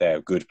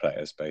their good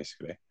players,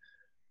 basically.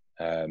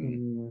 But,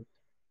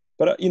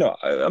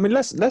 I mean,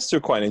 Leicester are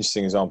quite an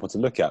interesting example to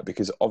look at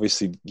because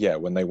obviously,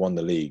 when they won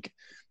the league,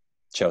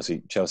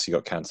 Chelsea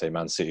got Kante,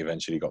 Man City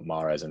eventually got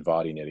Mahrez, and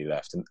Vardy nearly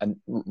left. And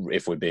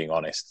if we're being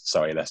honest,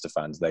 sorry, Leicester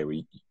fans, they were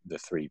the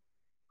three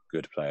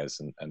good players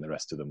and the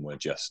rest of them were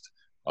just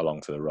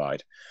along for the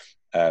ride.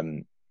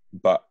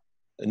 But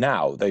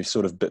now they've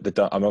sort of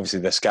obviously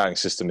their scouting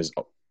system is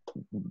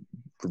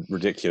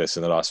ridiculous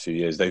in the last few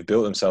years. They've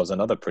built themselves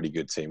another pretty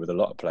good team with a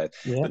lot of players.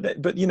 Yeah.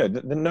 But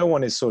no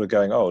one is sort of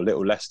going,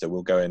 little Leicester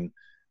will go and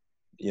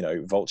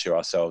vulture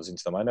ourselves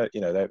into them. I know,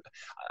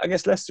 I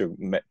guess Leicester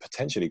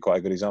potentially quite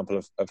a good example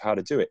of how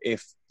to do it.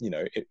 If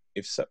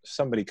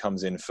somebody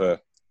comes in for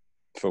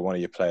one of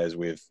your players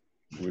with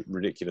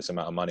ridiculous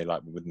amount of money,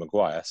 like with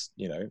Maguire,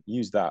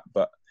 use that.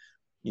 But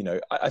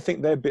I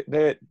think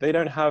they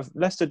don't have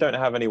Leicester don't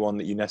have anyone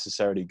that you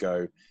necessarily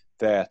go,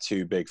 they're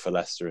too big for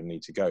Leicester and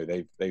need to go.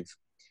 They've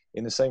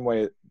in the same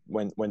way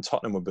when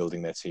Tottenham were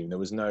building their team, there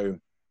was no.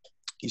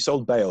 You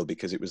sold Bale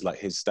because it was like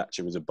his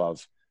stature was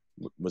above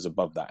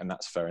that, and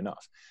that's fair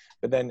enough.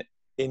 But then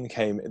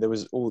there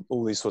was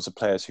all these sorts of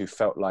players who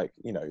felt like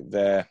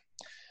they're.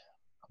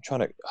 I'm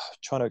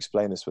trying to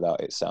explain this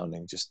without it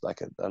sounding just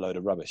like a load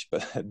of rubbish,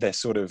 but their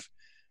sort of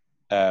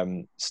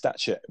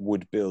stature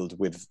would build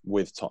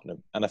with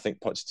Tottenham, and I think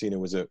Pochettino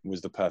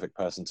was the perfect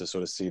person to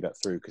sort of see that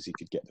through because he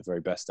could get the very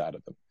best out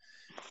of them,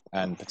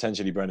 and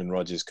potentially Brendan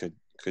Rodgers could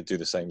do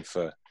the same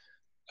for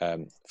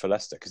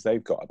Leicester because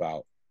they've got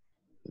about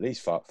at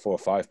least 4 or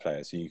 5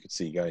 players who you could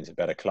see going to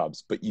better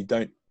clubs, but you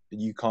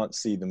can't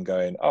see them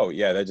going,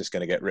 they're just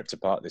going to get ripped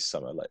apart this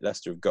summer. Like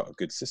Leicester have got a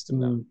good system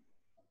now.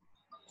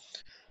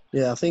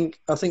 Yeah, I think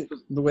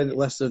the way that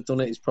Leicester have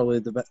done it is probably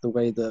the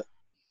way that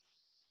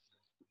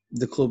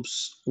the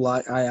clubs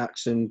like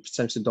Ajax and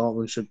potentially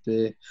Dortmund should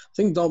be. I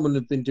think Dortmund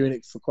have been doing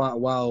it for quite a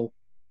while.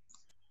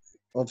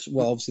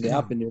 Obviously they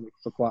have been doing it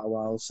for quite a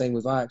while. Same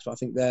with Ajax, but I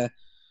think they're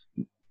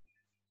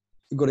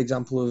a good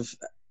example of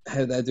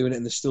how they're doing it,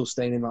 and they're still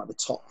staying in like the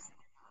top,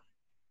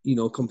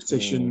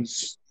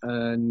 competitions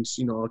and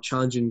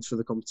challenging for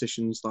the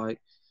competitions.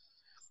 Like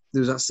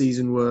there was that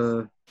season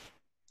where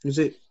was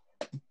it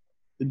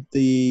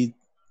the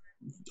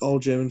All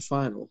German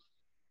final?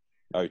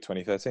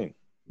 2013.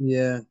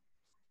 Yeah,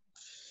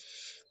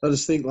 I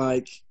just think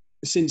like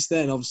since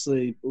then,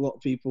 obviously a lot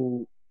of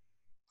people,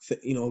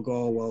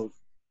 go well.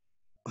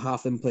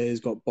 Half them players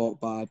got bought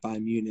by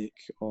Bayern Munich,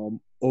 or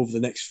over the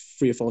next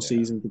 3 or 4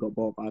 seasons they got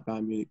bought by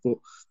Bayern Munich. But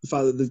the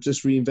fact that they've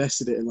just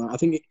reinvested it, and I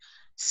think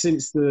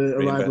since the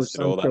arrival of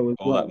Sancho,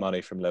 all that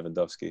money from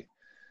Lewandowski.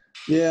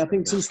 Yeah, I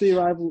think since the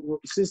arrival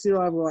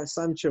of like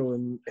Sancho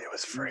and it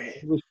was free.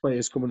 English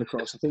players coming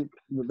across, I think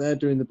that they're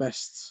doing the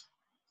best.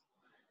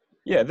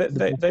 Yeah,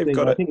 they've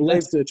got. I think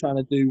Leicester are trying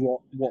to do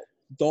what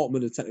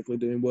Dortmund are technically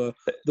doing, where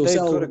they'll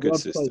sell got a good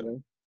system.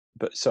 Player,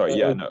 but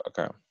sorry,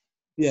 okay.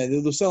 Yeah,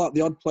 they'll sell out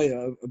the odd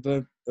player at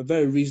a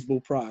very reasonable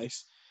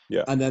price.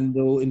 Yeah. And then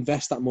they'll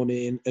invest that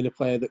money in a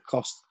player that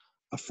costs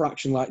a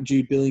fraction, like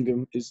Jude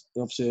Bellingham is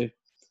obviously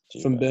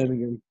from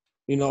Birmingham.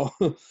 In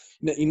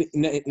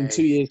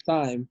 2 years'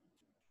 time,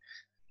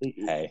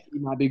 he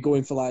might be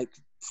going for like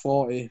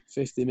 40,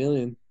 50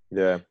 million.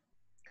 Yeah.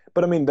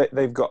 But I mean,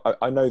 they've got.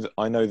 I know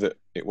that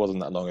it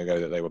wasn't that long ago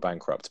that they were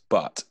bankrupt,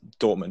 but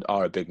Dortmund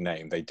are a big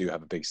name. They do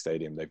have a big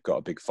stadium. They've got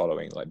a big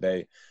following. Like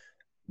they've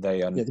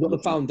got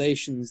the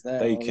foundations there.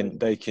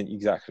 They can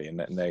exactly, and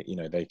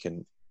they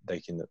can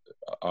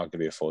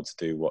arguably afford to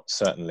do what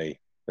certainly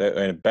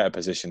they're in a better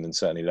position than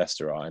certainly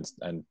Leicester are,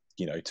 and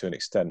to an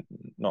extent,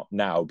 not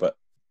now, but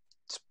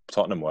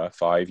Tottenham were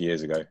 5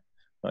 years ago.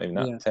 Not even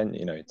that, 10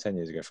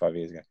 years ago, 5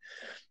 years ago.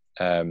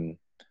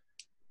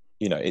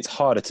 It's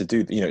harder to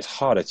do. It's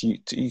harder to.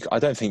 I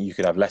don't think you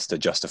could have Leicester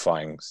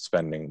justifying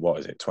spending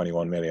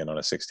 21 million on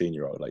a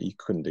 16-year-old. Like you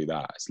couldn't do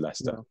that as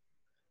Leicester.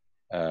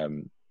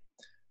 No.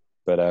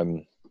 But I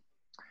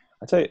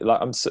tell you,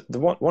 like the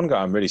one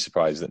guy I'm really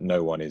surprised that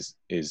no one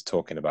is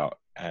talking about,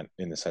 and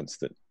in the sense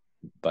that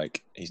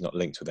like he's not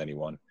linked with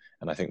anyone,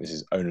 and I think this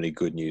is only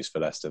good news for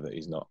Leicester that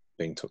he's not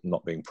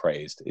being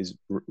praised, is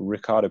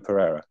Ricardo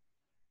Pereira.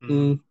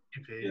 Ricky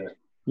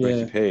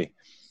P.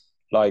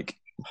 Like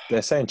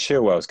they're saying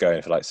Chilwell's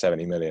going for like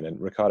 70 million, and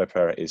Ricardo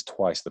Pereira is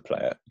twice the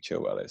player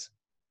Chilwell is.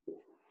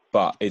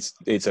 But it's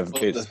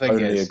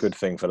only a good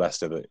thing for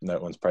Leicester that no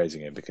one's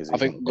praising him because I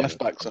think left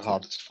backs are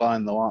hard to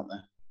find though, aren't they?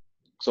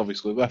 because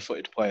obviously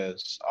left-footed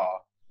players are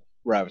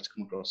rarer to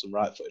come across than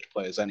right-footed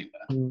players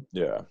anywhere.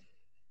 Yeah.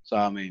 So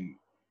I mean,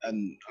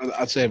 and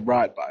I'd say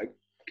right back.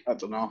 I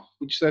don't know.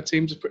 Would you say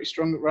teams are pretty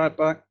strong at right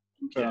back?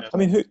 Yeah. I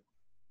mean, who?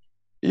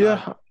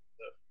 Yeah.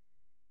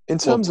 In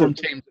terms of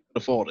teams that can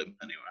afford him,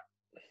 anyway.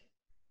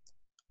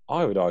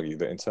 I would argue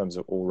that in terms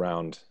of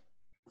all-round.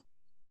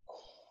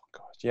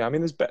 Yeah, I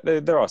mean,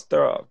 there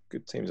are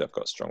good teams that have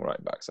got strong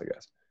right backs, I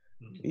guess.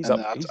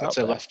 I'd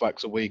say left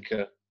backs are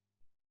weaker.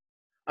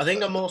 I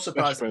think I'm more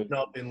surprised they've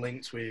not been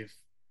linked with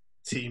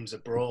teams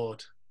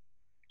abroad.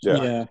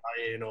 Yeah.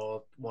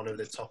 Or one of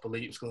the top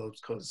elite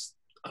clubs, because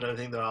I don't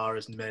think there are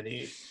as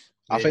many.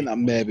 I think that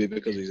may be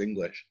because he's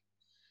English.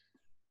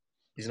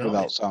 He's not.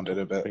 Without sounding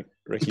a bit.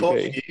 Ricky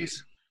B.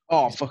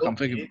 Oh, fuck, I'm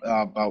thinking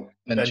about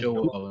Ben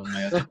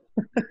Chilwell.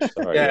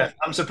 Sorry, yeah,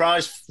 I'm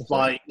surprised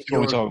talking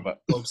about?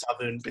 clubs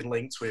haven't been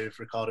linked with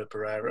Ricardo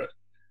Pereira.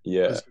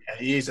 Yeah.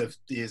 He is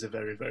a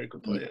very, very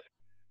good player.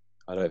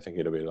 I don't think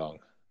it'll be long.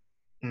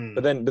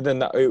 But then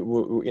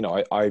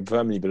that, I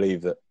firmly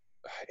believe that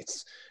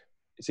it's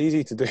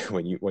easy to do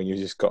when you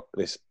just got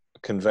this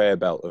conveyor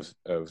belt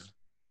of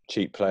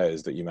cheap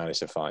players that you manage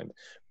to find.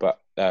 But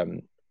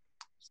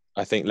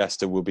I think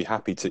Leicester will be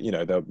happy to,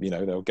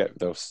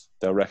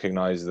 they'll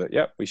recognise that.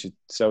 Yep, we should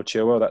sell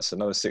Chilwell. That's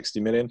another 60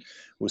 million.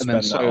 We'll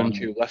spend that on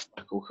left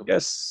back will come.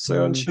 Yes,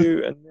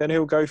 Soyuncu, and then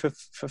he'll go for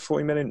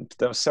 40 million.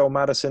 They'll sell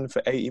Maddison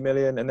for 80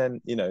 million, and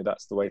then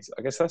that's the way.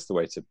 I guess that's the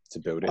way to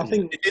build it. I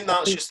think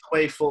that's just the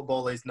way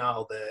football is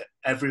now. That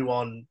every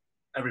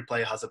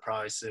player has a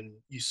price, and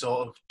you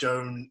sort of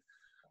don't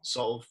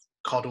sort of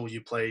coddle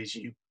your players.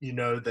 You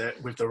know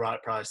that with the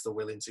right price, they're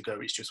willing to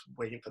go. It's just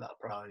waiting for that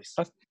price.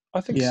 I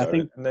think so.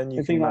 And then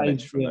you can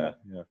manage from there.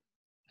 Yeah.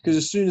 Because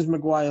as soon as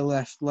Maguire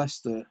left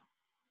Leicester,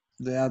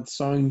 they had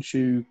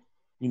Soyuncu,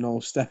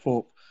 step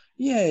up.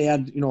 Yeah, he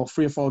had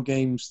 3 or 4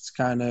 games to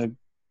kind of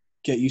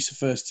get used to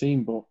first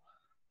team, but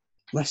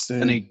Leicester.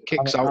 And he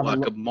kicks out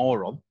like a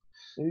moron.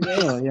 Yeah.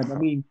 But I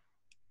mean,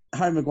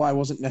 Harry Maguire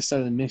wasn't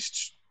necessarily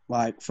missed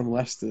from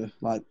Leicester.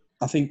 I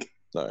think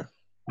no.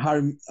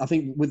 I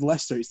think with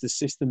Leicester, it's the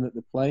system that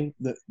they play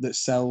that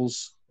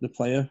sells the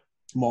player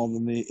more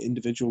than the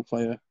individual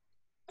player.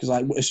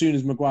 Because as soon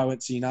as Maguire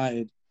went to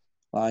United,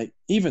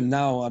 even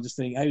now, I just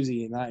think, how's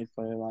he a United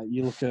player?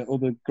 You look at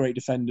other great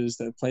defenders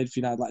that have played for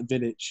United, like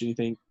Vidic, and you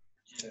think,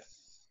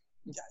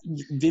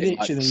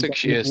 Vidic, and then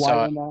 6 years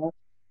time. Now,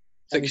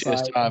 6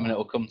 years time, and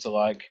it'll come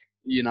to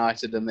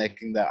United are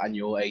making their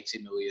annual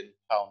 £80 million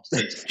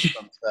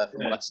transfer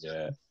from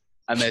Leicester,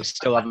 and they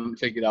still haven't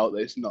figured out that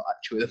it's not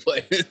actually the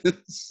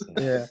players.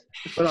 Yeah,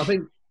 but I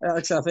think,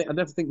 I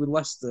definitely think with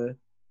Leicester,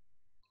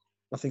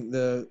 I think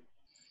the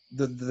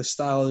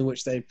style in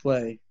which they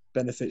play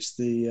benefits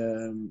the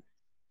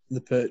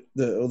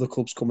other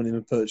clubs coming in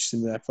and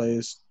purchasing their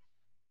players.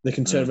 They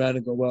can turn around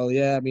and go, well,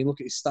 yeah, I mean,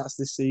 look at his stats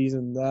this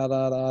season.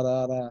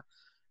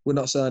 We're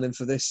not selling him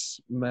for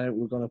this amount.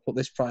 We're going to put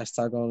this price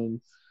tag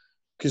on,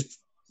 because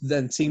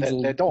then teams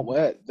they don't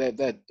work. They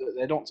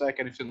don't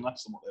take anything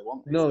less than what they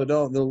want. No, they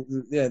don't.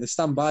 They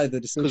stand by the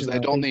decision because they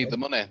don't need the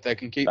money. They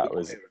can keep. That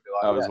was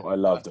what I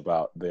loved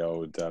about the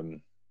old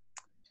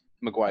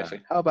Maguire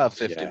thing. How about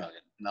 50 million?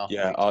 No.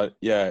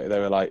 Yeah, they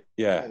were like,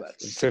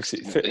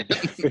 50.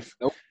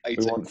 Nope,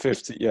 80. We want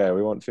 50. Yeah,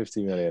 we want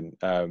 50 million.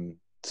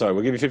 Sorry,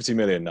 we'll give you 50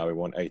 million. Now we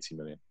want 80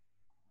 million.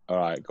 All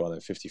right, go on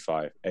then.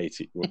 55,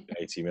 80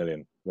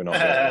 million. We're not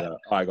there. All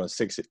right, go on.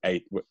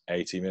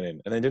 80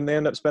 million. And then didn't they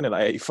end up spending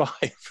 85?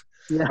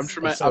 Yeah. I'm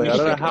sure. I don't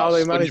know how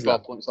they managed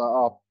that. It's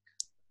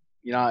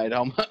United.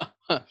 How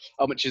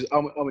much is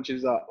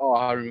that? Oh,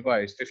 Harry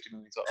Maguire is 50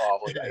 million. I've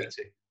only got 80.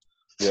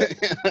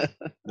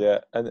 Yeah,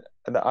 and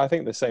I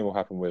think the same will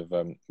happen with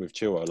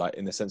Chilwell,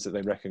 in the sense that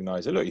they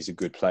recognise that, look, he's a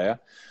good player,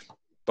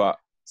 but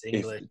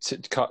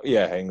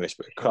English,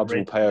 but clubs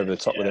will pay over the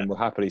top with him. Will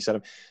happily sell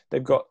him.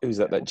 They've got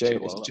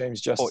James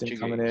Justin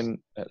coming in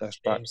at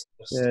left back.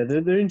 Yeah,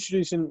 they're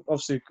introducing.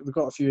 Obviously, they've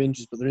got a few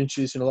injuries, but they're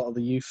introducing a lot of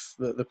the youth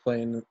that they're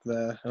playing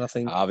there, and I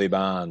think Harvey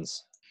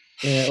Barnes.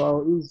 Yeah,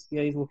 well,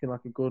 he's looking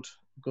like a good.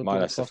 My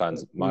Leicester fan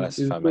base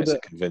are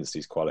convinced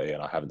he's quality,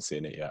 and I haven't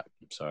seen it yet.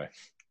 I'm sorry.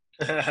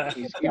 I've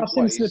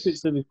seen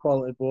snippets of his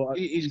quality, but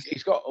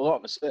he's got a lot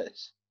of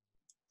assists.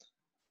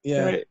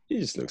 Yeah, he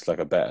just looks like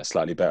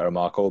slightly better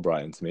Mark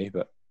Albrighton to me.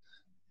 But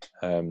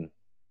then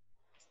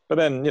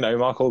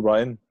Mark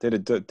Albrighton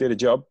did a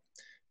job.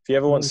 If you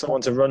ever want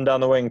someone to run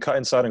down the wing, cut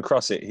inside, and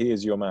cross it, he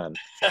is your man.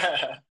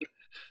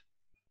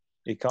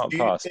 He can't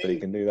pass, but he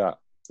can do that.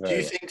 Do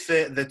you think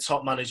that the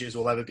top managers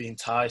will ever be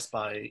enticed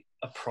by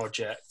a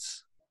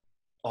project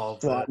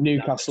of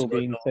Newcastle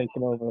being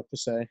taken over per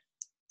se?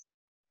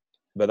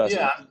 But that's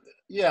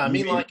I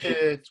mean,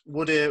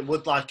 would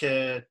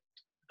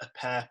a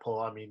Pep,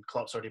 or I mean,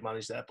 Klopp's already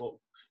managed there, but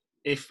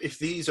if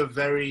these are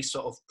very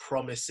sort of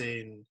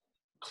promising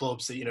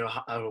clubs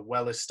that are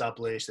well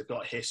established, they've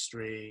got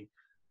history,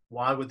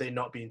 why would they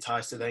not be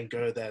enticed to then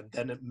go there,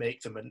 then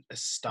make them an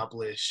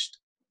established,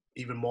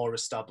 even more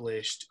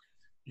established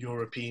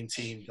European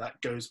team that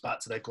goes back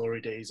to their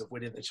glory days of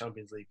winning the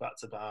Champions League back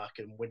to back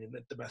and winning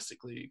the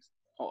domestic leagues?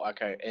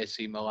 Okay,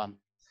 AC Milan.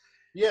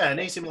 Yeah, and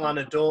AC Milan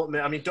and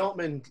Dortmund. I mean,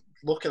 Dortmund,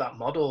 look at that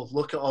model.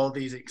 Look at all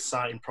these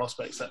exciting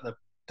prospects that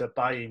they're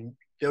buying.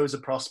 Those are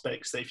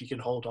prospects that if you can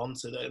hold on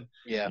to them,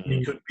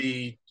 you could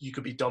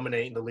be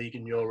dominating the league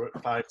in Europe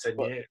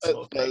 5-10 years.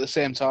 But at the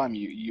same time,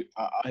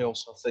 I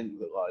also think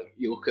that like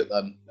you look at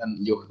them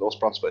and you look at those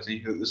prospects, and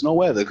you think there's no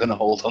way they're going to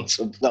hold on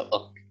to that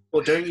long.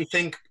 Well, don't you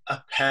think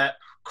a Pep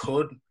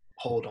could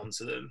hold on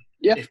to them?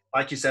 Yeah, if,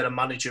 like you said, a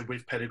manager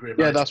with pedigree.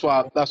 Yeah, that's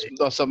why. That's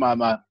my first point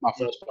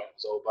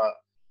was all about.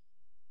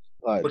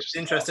 Like, but it's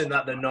interesting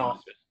that they're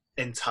not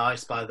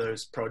enticed by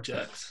those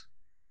projects.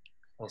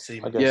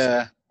 I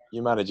guess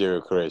your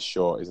managerial career is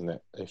short, isn't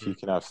it? If you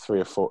can have 3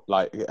 or 4,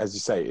 like as you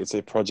say, it's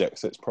a project,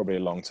 so it's probably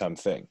a long-term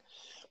thing.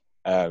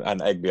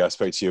 And Egby, I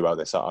spoke to you about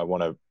this. I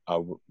want to,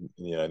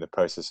 in the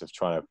process of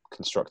trying to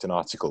construct an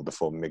article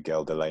before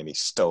Miguel Delaney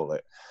stole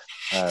it.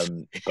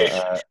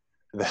 But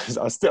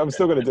I'm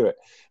still going to do it.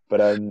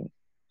 But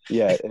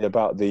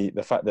about the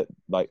fact that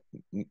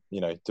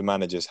the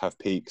managers have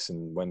peaks,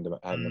 and when the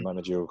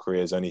managerial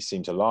careers only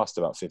seem to last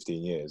about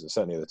 15 years, or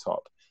certainly at the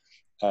top.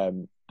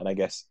 And I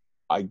guess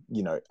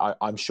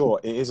I'm sure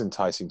it is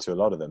enticing to a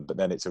lot of them, but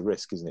then it's a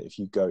risk, isn't it?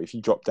 If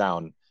you drop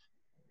down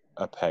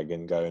a peg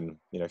and go and,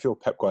 if you're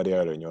Pep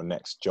Guardiola and your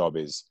next job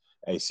is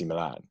AC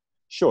Milan,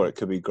 sure, it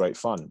could be great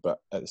fun, but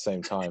at the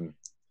same time,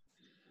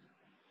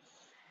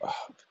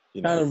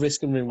 kind of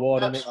risk and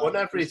reward. Pep's won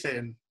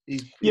everything.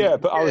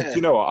 But I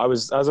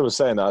was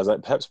saying that, I was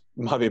like, Pep's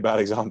might be a bad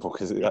example,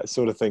 because that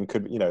sort of thing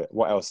could,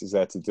 what else is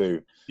there to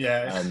do?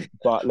 Yeah.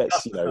 But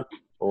let's,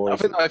 I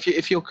think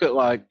if you look at,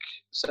 like,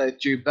 say,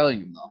 Jude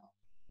Bellingham,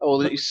 though,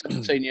 he's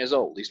 17 years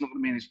old. He's not going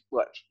to be in his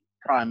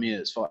prime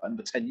years for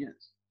under 10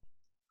 years.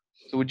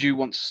 So would you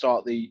want to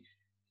start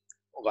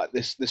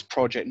this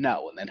project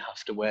now and then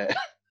have to wait?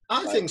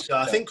 I think so.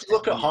 I think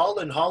look at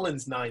Haaland.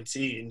 Haaland's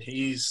 19.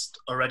 He's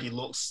already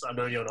looks. I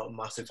know you're not a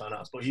massive fan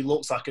of, but he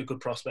looks like a good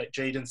prospect.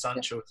 Jadon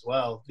Sancho as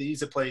well.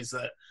 These are players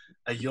that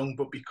are young,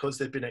 but because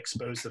they've been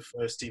exposed to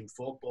first-team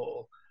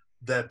football,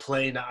 they're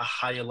playing at a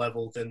higher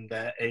level than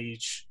their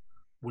age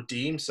would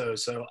deem. So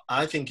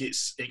I think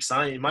it's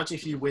exciting. Imagine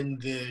if you win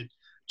the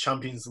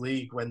Champions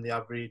League when the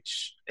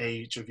average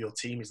age of your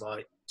team is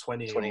like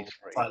 20 or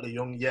slightly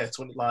young. Yeah,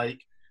 20. Like,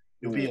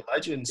 you'll be a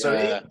legend. So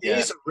it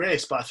is a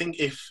risk, but I think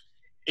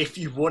if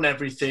you've won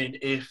everything,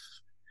 if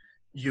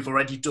you've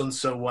already done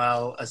so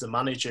well as a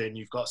manager and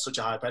you've got such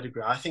a high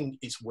pedigree, I think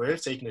it's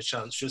worth taking a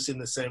chance, just in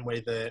the same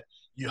way that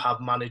you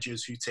have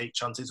managers who take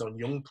chances on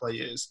young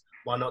players.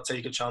 Why not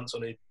take a chance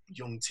on a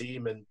young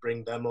team and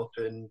bring them up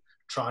and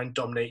try and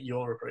dominate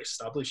Europe, or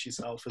establish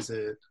yourself as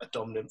a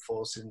dominant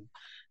force in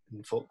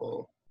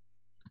football?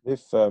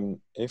 If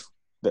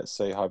let's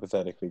say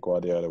hypothetically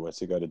Guardiola were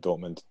to go to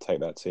Dortmund to take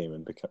that team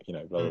and become,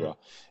 blah blah blah.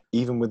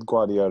 Even with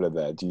Guardiola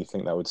there, do you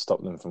think that would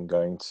stop them from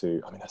going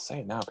to? I mean, I say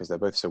it now because they're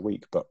both so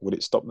weak, but would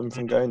it stop them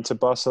from going to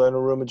Barcelona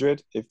or Real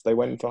Madrid if they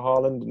went for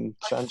Haaland and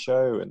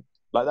Sancho and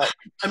like that?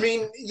 I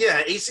mean,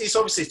 yeah, it's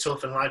obviously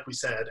tough, and like we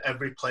said,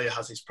 every player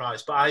has his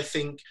price. But I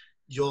think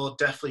you're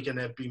definitely going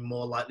to be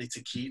more likely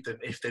to keep them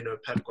if they know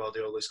Pep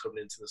Guardiola is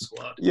coming into the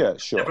squad. Yeah,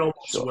 sure. Everyone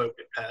wants to work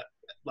with Pep.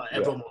 Like,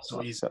 everyone wants to.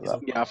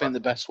 I think the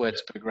best way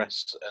to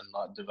progress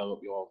and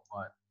develop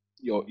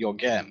your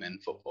game in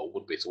football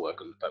would be to work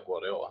with Pep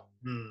Guardiola.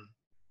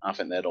 I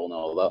think they'd all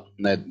know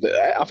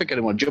that. I think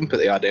anyone jump at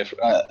the idea,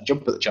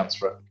 jump at the chance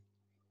for it.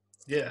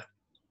 Yeah.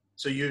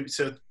 So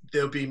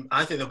there'll be.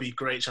 I think there'll be a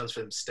great chance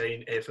for him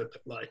staying if a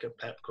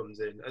Pep comes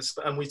in.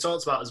 And we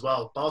talked about as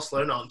well,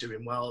 Barcelona aren't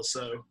doing well,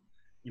 so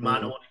you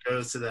might not want to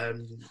go to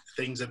them.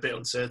 Things are a bit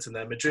uncertain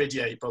there. Madrid,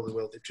 yeah, you probably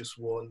will. They've just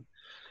won.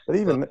 But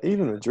even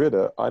Madrid,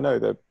 I know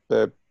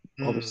they're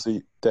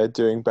obviously they're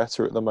doing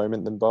better at the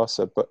moment than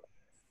Barca, but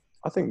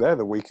I think they're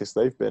the weakest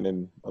they've been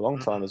in a long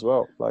time as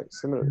well. Like,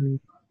 similar.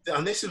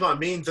 And this is what I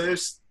mean.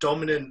 Those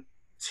dominant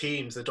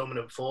teams, the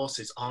dominant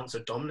forces, aren't so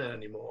dominant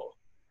anymore.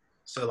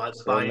 So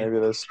maybe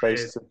there's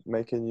space to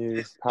make a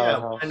new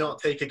powerhouse. Why not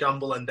take a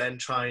gamble and then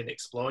try and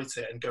exploit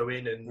it and go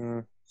in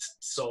and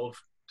sort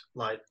of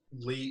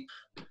leap?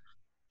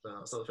 No,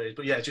 that's not the phrase,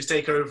 but yeah, just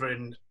take over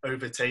and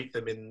overtake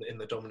them in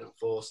the dominant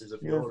forces of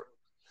Europe.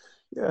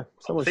 Yeah,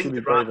 someone should be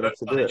brave enough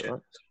to do it,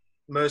 right?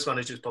 Most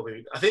managers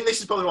probably. I think this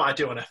is probably what I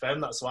do on FM.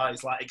 That's why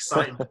it's like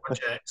exciting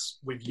projects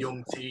with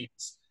young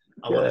teams.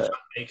 I want to try and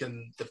make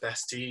them the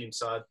best team.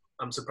 So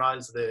I'm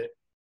surprised that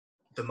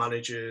the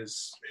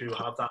managers who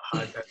have that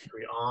high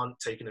pedigree aren't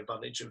taking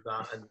advantage of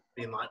that and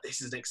being like,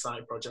 "This is an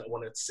exciting project. I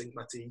want to sink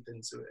my teeth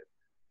into it."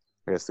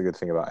 I guess the good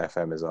thing about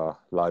FM is our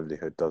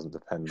livelihood doesn't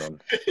depend on.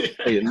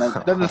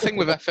 Then the thing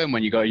with FM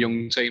when you got a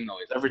young team though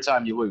is every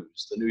time you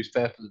lose, the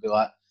newspapers will be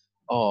like,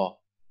 "Oh,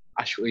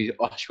 Ashley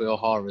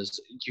O'Hara's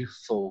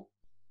youthful."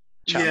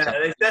 Yeah,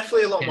 there's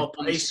definitely a lot more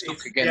places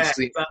against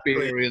the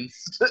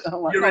experience.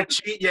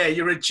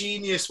 You're a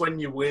genius when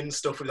you win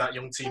stuff with that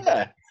young team.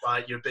 Yeah.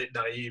 Like, you're a bit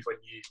naive when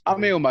you. I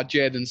mean, my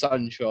Jadon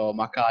Sancho,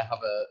 my Kai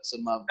Havertz,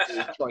 and my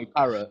Troy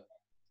Parrott.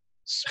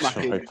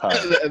 Smacking,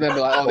 and then be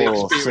like,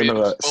 the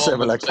experience.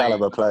 Similar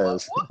caliber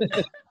players.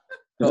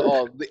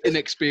 or the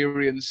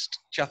inexperienced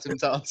Chatham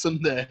Town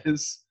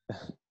Sundays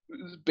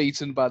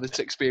beaten by this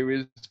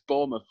experienced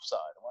Bournemouth side.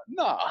 I'm like,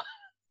 nah.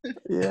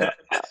 Yeah,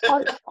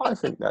 I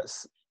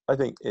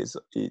think it's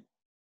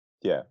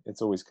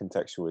always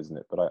contextual, isn't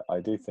it? But I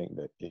do think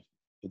that if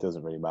it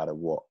doesn't really matter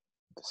what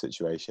the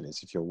situation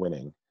is, if you're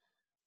winning,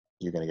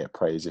 you're going to get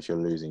praise. If you're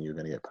losing, you're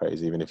going to get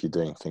praise, even if you're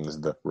doing things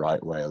the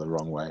right way or the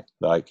wrong way.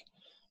 Like,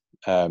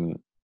 of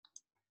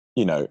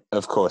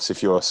course,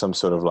 if you're some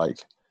sort of like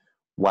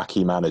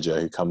wacky manager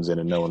who comes in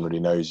and no one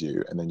really knows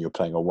you, and then you're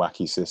playing a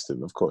wacky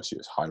system, of course,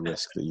 it's high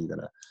risk that you're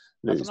going to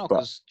lose. I don't know,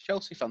 because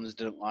Chelsea fans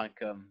didn't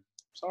like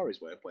Sarri's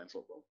way of playing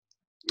football.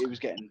 He was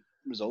getting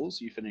results.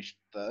 You finished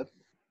third.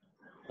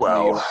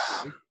 Well,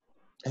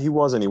 he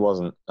was and he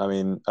wasn't. I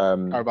mean,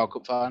 Carabao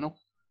Cup final.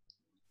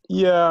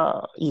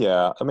 Yeah.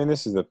 I mean,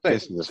 this is the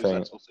thing.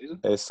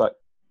 It's like,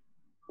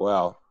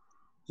 well,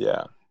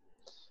 yeah.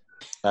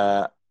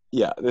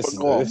 Yeah, this is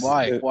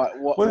why?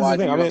 Why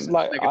do you have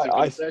negative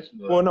connotation?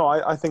 Well, no,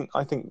 I think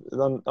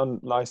on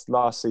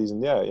last season,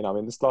 yeah, I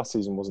mean, this last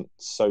season wasn't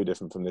so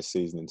different from this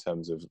season in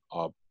terms of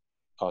our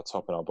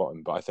top and our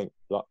bottom, but I think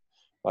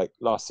like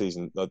last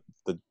season, the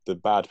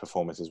bad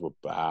performances were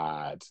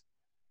bad,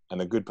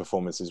 and the good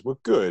performances were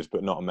good,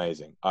 but not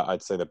amazing.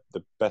 I'd say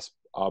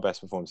our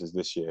best performances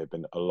this year have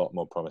been a lot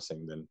more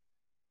promising than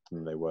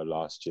they were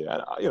last year,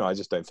 and I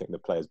just don't think the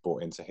players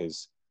bought into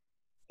his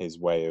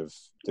way of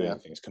doing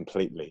things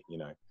completely.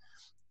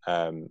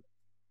 I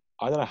don't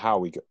know how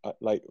we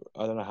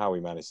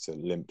managed to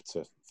limp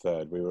to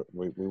third. We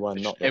were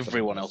not.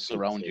 Everyone else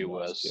around you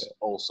was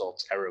also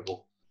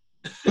terrible.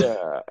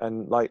 Yeah,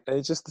 and like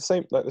it's just the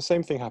same. Like the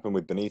same thing happened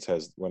with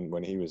Benitez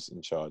when he was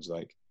in charge.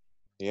 Like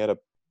he had a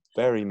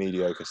very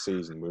mediocre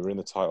season. We were in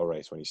the title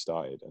race when he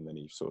started, and then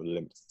he sort of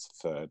limped to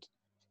third.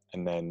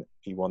 And then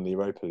he won the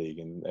Europa League,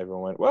 and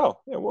everyone went,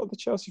 "Well, what are the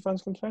Chelsea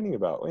fans complaining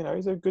about?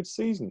 He's a good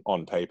season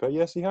on paper.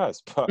 Yes, he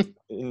has, but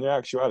in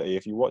actuality,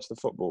 if you watch the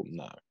football,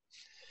 no."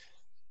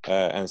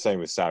 And same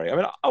with Sarri. I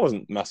mean, I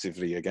wasn't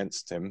massively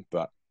against him,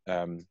 but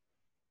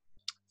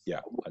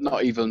yeah.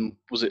 Not even,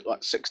 was it like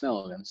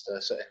 6-0 against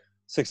City?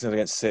 6-0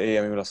 against City.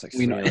 I mean, we lost like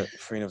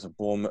 3-0 to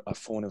Bournemouth,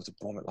 4-0 to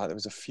Bournemouth. Like there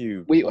was a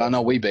few. I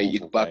know we beat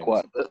you by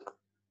quite a bit.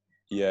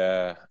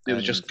 Yeah, it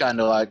was just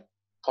kind of like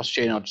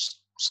Pochettino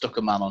just stuck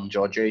a man on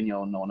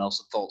Jorginho, and no one else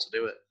had thought to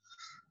do it.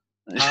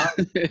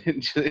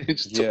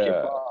 Just took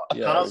your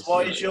part.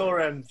 What is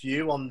your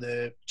view on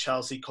the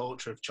Chelsea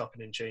culture of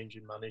chopping and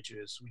changing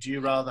managers? Would you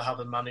rather have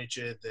a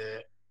manager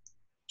that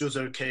does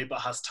okay but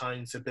has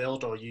time to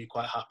build, or are you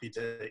quite happy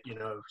that you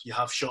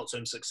have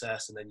short-term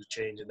success and then you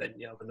change, and then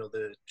you have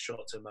another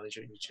short-term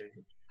manager and you change?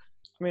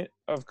 I mean,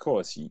 of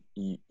course, you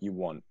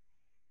want,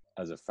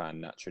 as a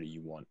fan, naturally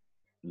you want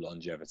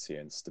longevity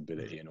and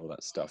stability and all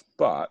that stuff,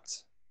 but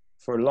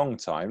for a long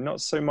time, not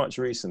so much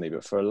recently,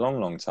 but for a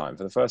long time,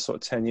 for the first sort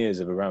of 10 years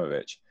of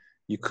Abramovich,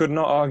 you could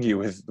not argue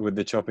with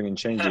the chopping and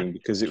changing,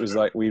 because it was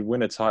like we'd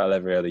win a title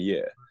every other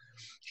year,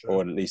 or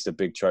at least a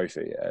big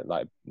trophy.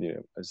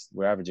 As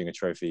we're averaging a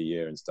trophy a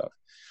year and stuff.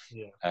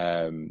 Yeah.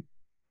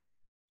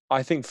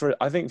 I think for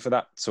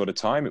that sort of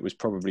time, it was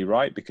probably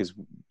right, because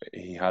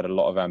he had a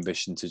lot of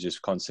ambition to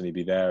just constantly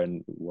be there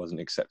and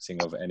wasn't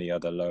accepting of any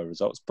other lower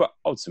results. But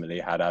ultimately,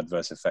 it had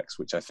adverse effects,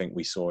 which I think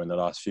we saw in the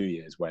last few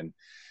years when.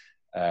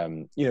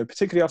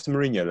 Particularly after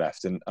Mourinho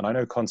left, and I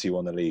know Conte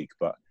won the league,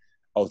 but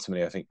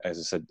ultimately, I think,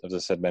 as I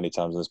said many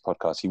times on this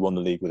podcast, he won the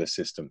league with a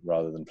system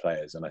rather than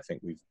players, and I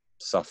think we've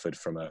suffered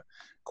from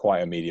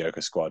quite a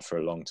mediocre squad for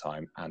a long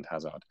time, and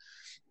Hazard.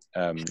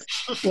 Well,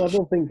 I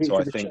don't think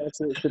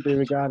it should be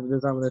regarded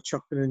as having a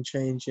chopping and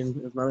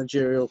changing of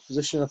managerial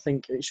position. I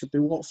think it should be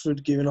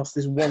Watford giving off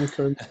this one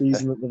current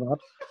season that they've had.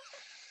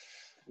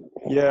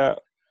 Yeah,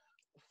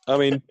 I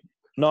mean,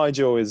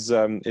 Nigel is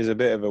a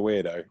bit of a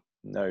weirdo.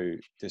 No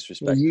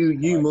disrespect.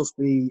 You must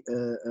be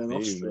an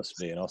ostrich. You must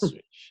be an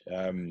ostrich.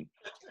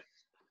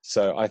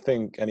 So I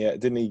think, and yeah,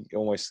 didn't he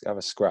almost have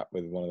a scrap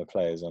with one of the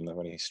players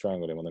when he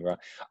strangled him on the ground?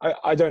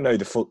 I don't know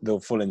the full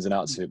ins and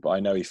outs of it, but I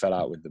know he fell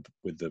out with the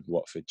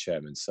Watford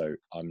chairman. So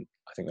I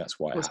think that's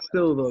why. But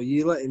still, though,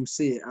 you let him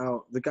see it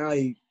out. The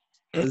guy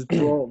has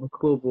brought the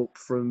club up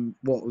from,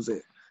 what was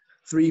it,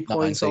 3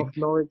 points off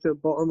Norwich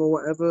at bottom or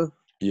whatever.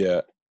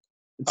 Yeah.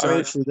 To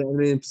actually get him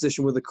in a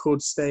position where they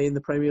could stay in the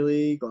Premier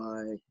League,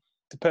 like.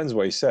 Depends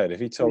what he said. If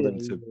he told him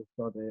to...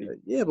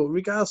 Yeah, but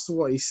regardless of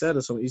what he said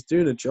or something, he's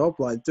doing a job.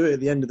 Like, do it at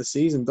the end of the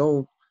season.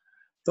 Don't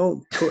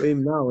cut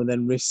him now and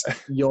then risk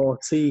your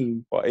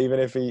team. Well, even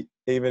if he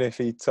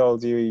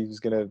told you he was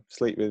going to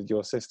sleep with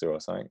your sister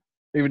or something?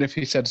 Even if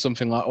he said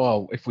something like,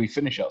 well, if we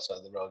finish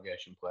outside the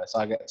relegation place,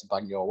 I get to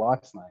bang your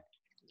wife, mate.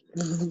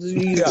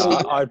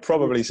 Yeah, I'd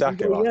probably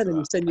sack him after that. And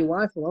you send your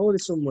wife on holiday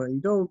somewhere.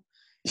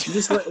 You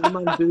just let the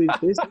man do his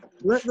business.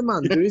 Let the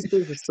man do his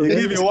business. You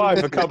give your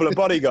wife a couple of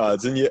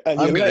bodyguards and you let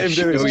him do his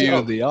job.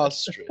 You the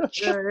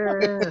ostrich.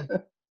 Yeah.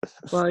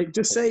 Like,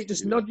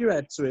 just nod your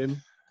head to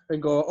him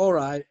and go, all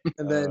right,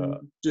 and then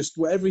just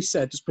whatever he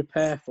said, just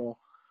prepare for.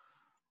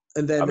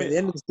 And then at the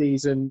end of the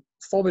season,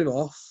 fob him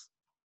off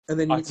and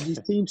then your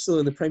team's still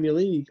in the Premier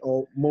League,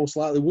 or most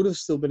likely would have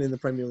still been in the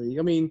Premier League.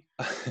 I mean,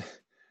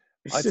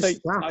 I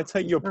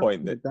take your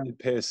point that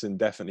Pearson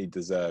definitely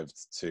deserved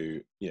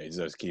to, he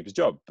deserves to keep his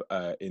job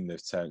in the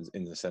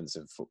sense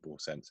of football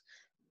sense,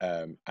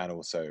 and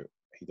also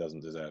he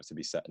doesn't deserve to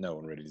be sacked. No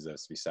one really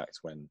deserves to be sacked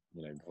when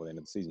before the end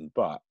of the season.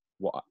 But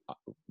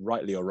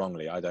rightly or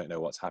wrongly, I don't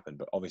know what's happened.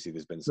 But obviously,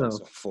 there's been some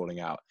sort of falling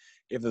out.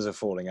 If there's a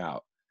falling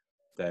out,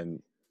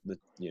 then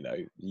you're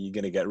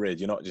going to get rid.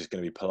 You're not just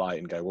going to be polite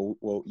and go,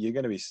 well, you're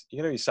going to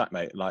be sacked,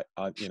 mate. Like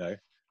I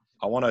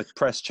want to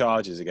press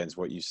charges against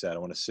what you said. I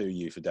want to sue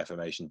you for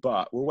defamation,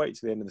 but we'll wait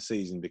to the end of the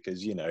season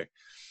because, the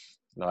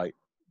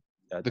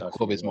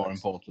club is more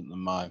important than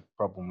my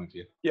problem with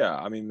you. Yeah,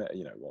 I mean,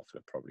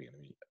 Watford are probably going to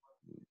be,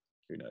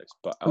 who knows?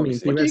 But what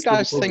do you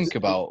guys think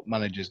about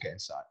managers getting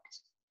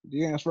sacked? Do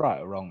you think that's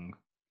right or wrong?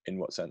 In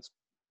what sense?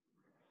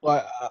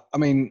 Like, I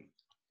mean,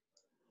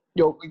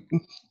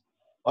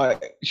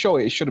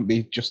 surely it shouldn't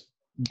be just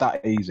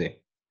that easy.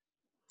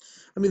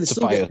 I mean, they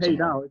still get paid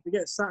out. If they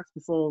get sacked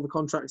before the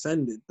contract's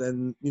ended,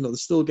 then they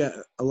still get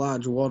a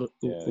large award,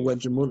 a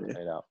wedge of money.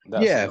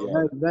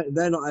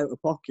 They're not out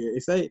of pocket.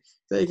 If they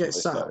get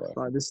sacked,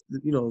 like this,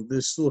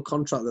 there's still a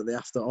contract that they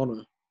have to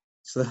honour.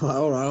 So they're like,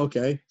 all right,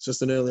 okay, it's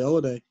just an early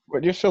holiday. But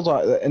it just feels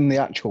like that in the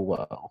actual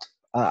world.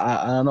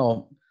 I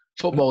know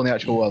football and the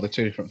actual world are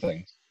two different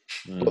things,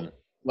 but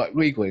like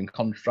legally and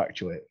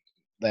contractually,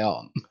 they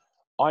aren't.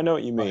 I know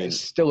what you mean. Like,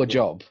 it's still a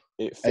job.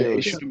 It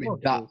shouldn't be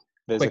that.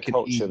 There's a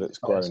culture that's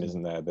grown,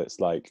 isn't there? That's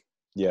like,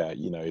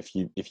 if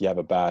you have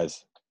a bad,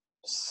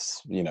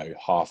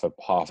 half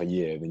a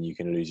year, then you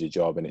can lose your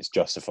job, and it's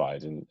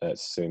justified, and that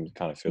seems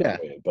kind of feels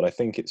weird. But I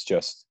think it's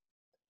just,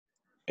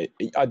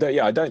 I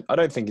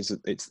don't think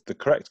it's the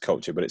correct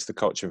culture, but it's the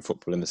culture in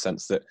football in the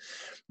sense that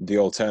the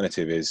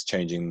alternative is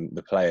changing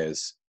the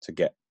players to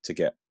get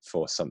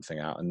force something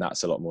out, and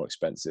that's a lot more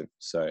expensive.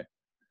 So,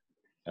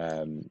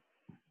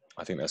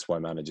 I think that's why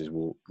managers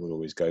will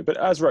always go. But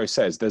as Rose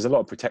says, there's a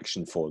lot of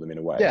protection for them in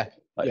a way. Yeah.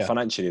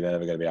 Financially, they're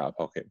never going to be out of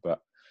pocket. But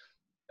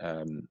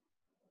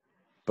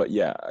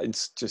yeah,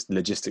 it's just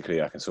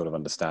logistically, I can sort of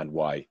understand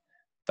why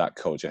that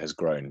culture has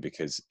grown.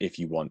 Because if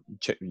you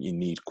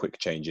need quick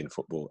change in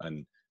football,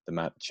 and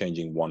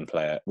changing one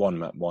player,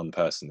 one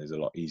person is a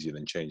lot easier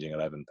than changing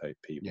 11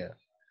 people.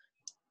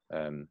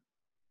 Yeah.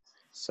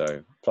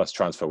 So plus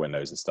transfer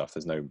windows and stuff.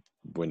 There's no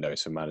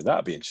windows for managers.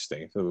 That'd be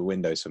interesting if there were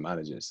windows for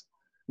managers.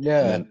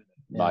 Yeah. And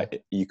then,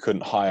 you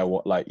couldn't hire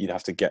you'd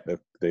have to get the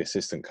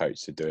assistant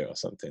coach to do it or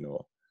something,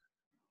 or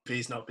if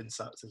he's not been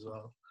sacked as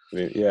well.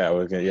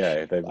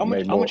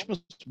 How much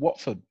must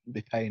Watford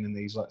be paying in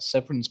these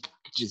severance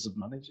packages of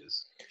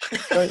managers?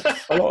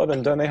 A lot of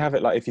them, don't they have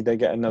it? Like if they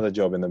get another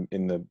job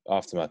in the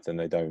aftermath, then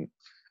they don't.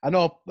 I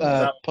know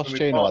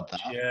Pochettino had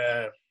that.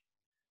 Yeah.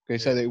 He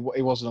said that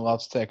he wasn't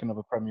allowed to take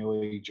another Premier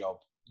League job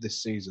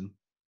this season,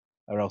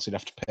 or else he'd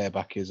have to pay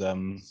back his.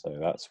 So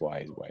that's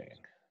why he's waiting.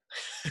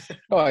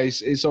 Oh,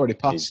 he's already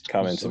passed. He's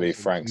coming to be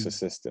Frank's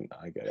assistant.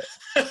 I get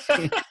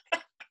it.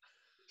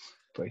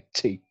 But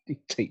he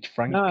teach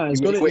Frank. No, he's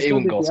going to be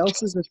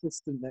Bielsa's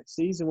assistant next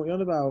season. What are you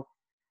on about?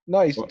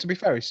 No, to be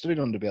fair, he studied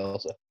under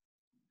Bielsa.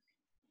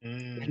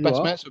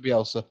 Best mates with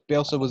Bielsa.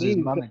 Bielsa was his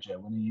manager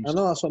when he used. I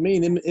know, that's what I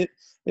mean. Him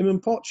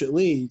and Poch at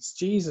Leeds.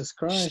 Jesus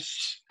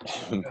Christ!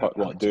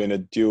 What, doing a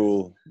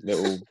dual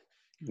little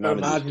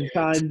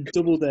Argentine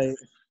double date?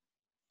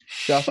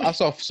 Yeah, I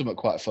saw something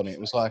quite funny. It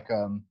was like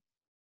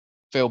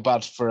feel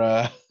bad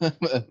for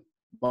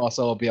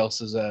Marcelo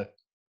Bielsa's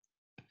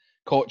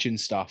coaching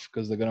staff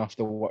because they're going to have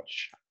to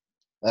watch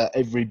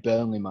every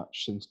Burnley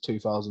match since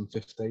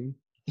 2015.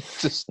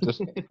 just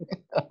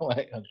oh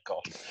my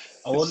God.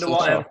 I wonder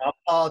what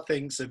Lampard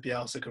thinks of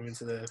Bielsa coming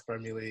to the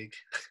Premier League.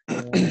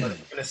 I'm going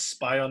to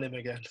spy on him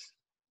again.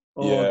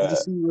 Oh, did you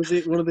see? Was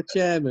it one of the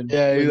chairmen?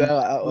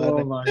 Yeah.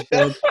 Oh my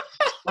God.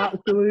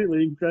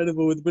 Absolutely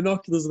incredible with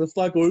binoculars and a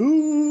flag going,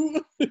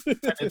 ooh!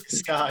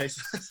 Skies.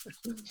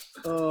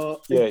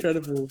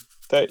 Incredible.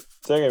 Don't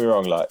get me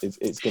wrong,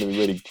 it's going to be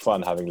really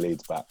fun having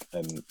Leeds back,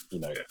 and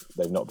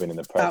they've not been in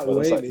the Prem.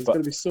 It's going to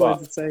be so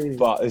entertaining.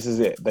 But this is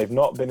it. They've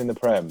not been in the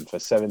Prem for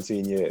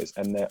 17 years,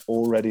 and they're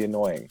already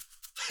annoying.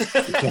 You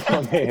know what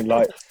I mean?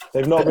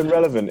 They've not been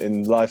relevant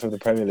in life of the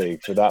Premier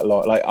League for that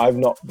long. I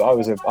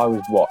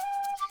was what?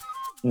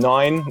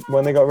 9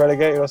 when they got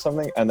relegated or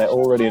something, and they're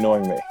already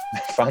annoying me.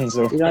 Fans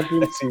are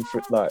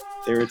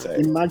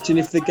irritating. Imagine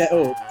if they get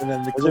up and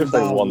then they come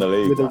down won the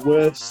league, with a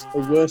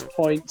worse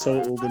point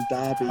total than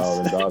Derby's.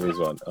 Oh, than Derby's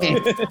one. Oh,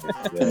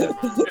 yeah.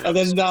 And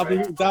then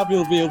Derby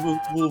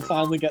will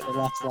finally get the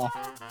last laugh.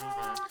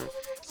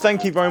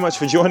 Thank you very much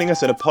for joining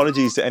us, and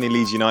apologies to any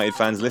Leeds United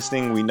fans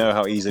listening. We know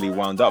how easily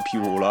wound up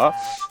you all are.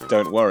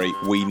 Don't worry,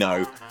 we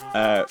know.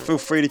 Feel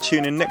free to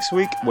tune in next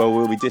week where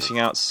we'll be dishing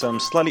out some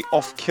slightly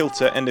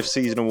off-kilter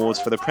end-of-season awards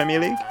for the Premier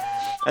League.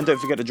 And don't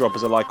forget to drop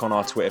us a like on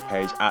our Twitter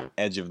page at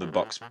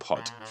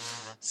EdgeOfTheBoxPod.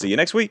 See you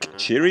next week.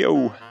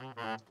 Cheerio.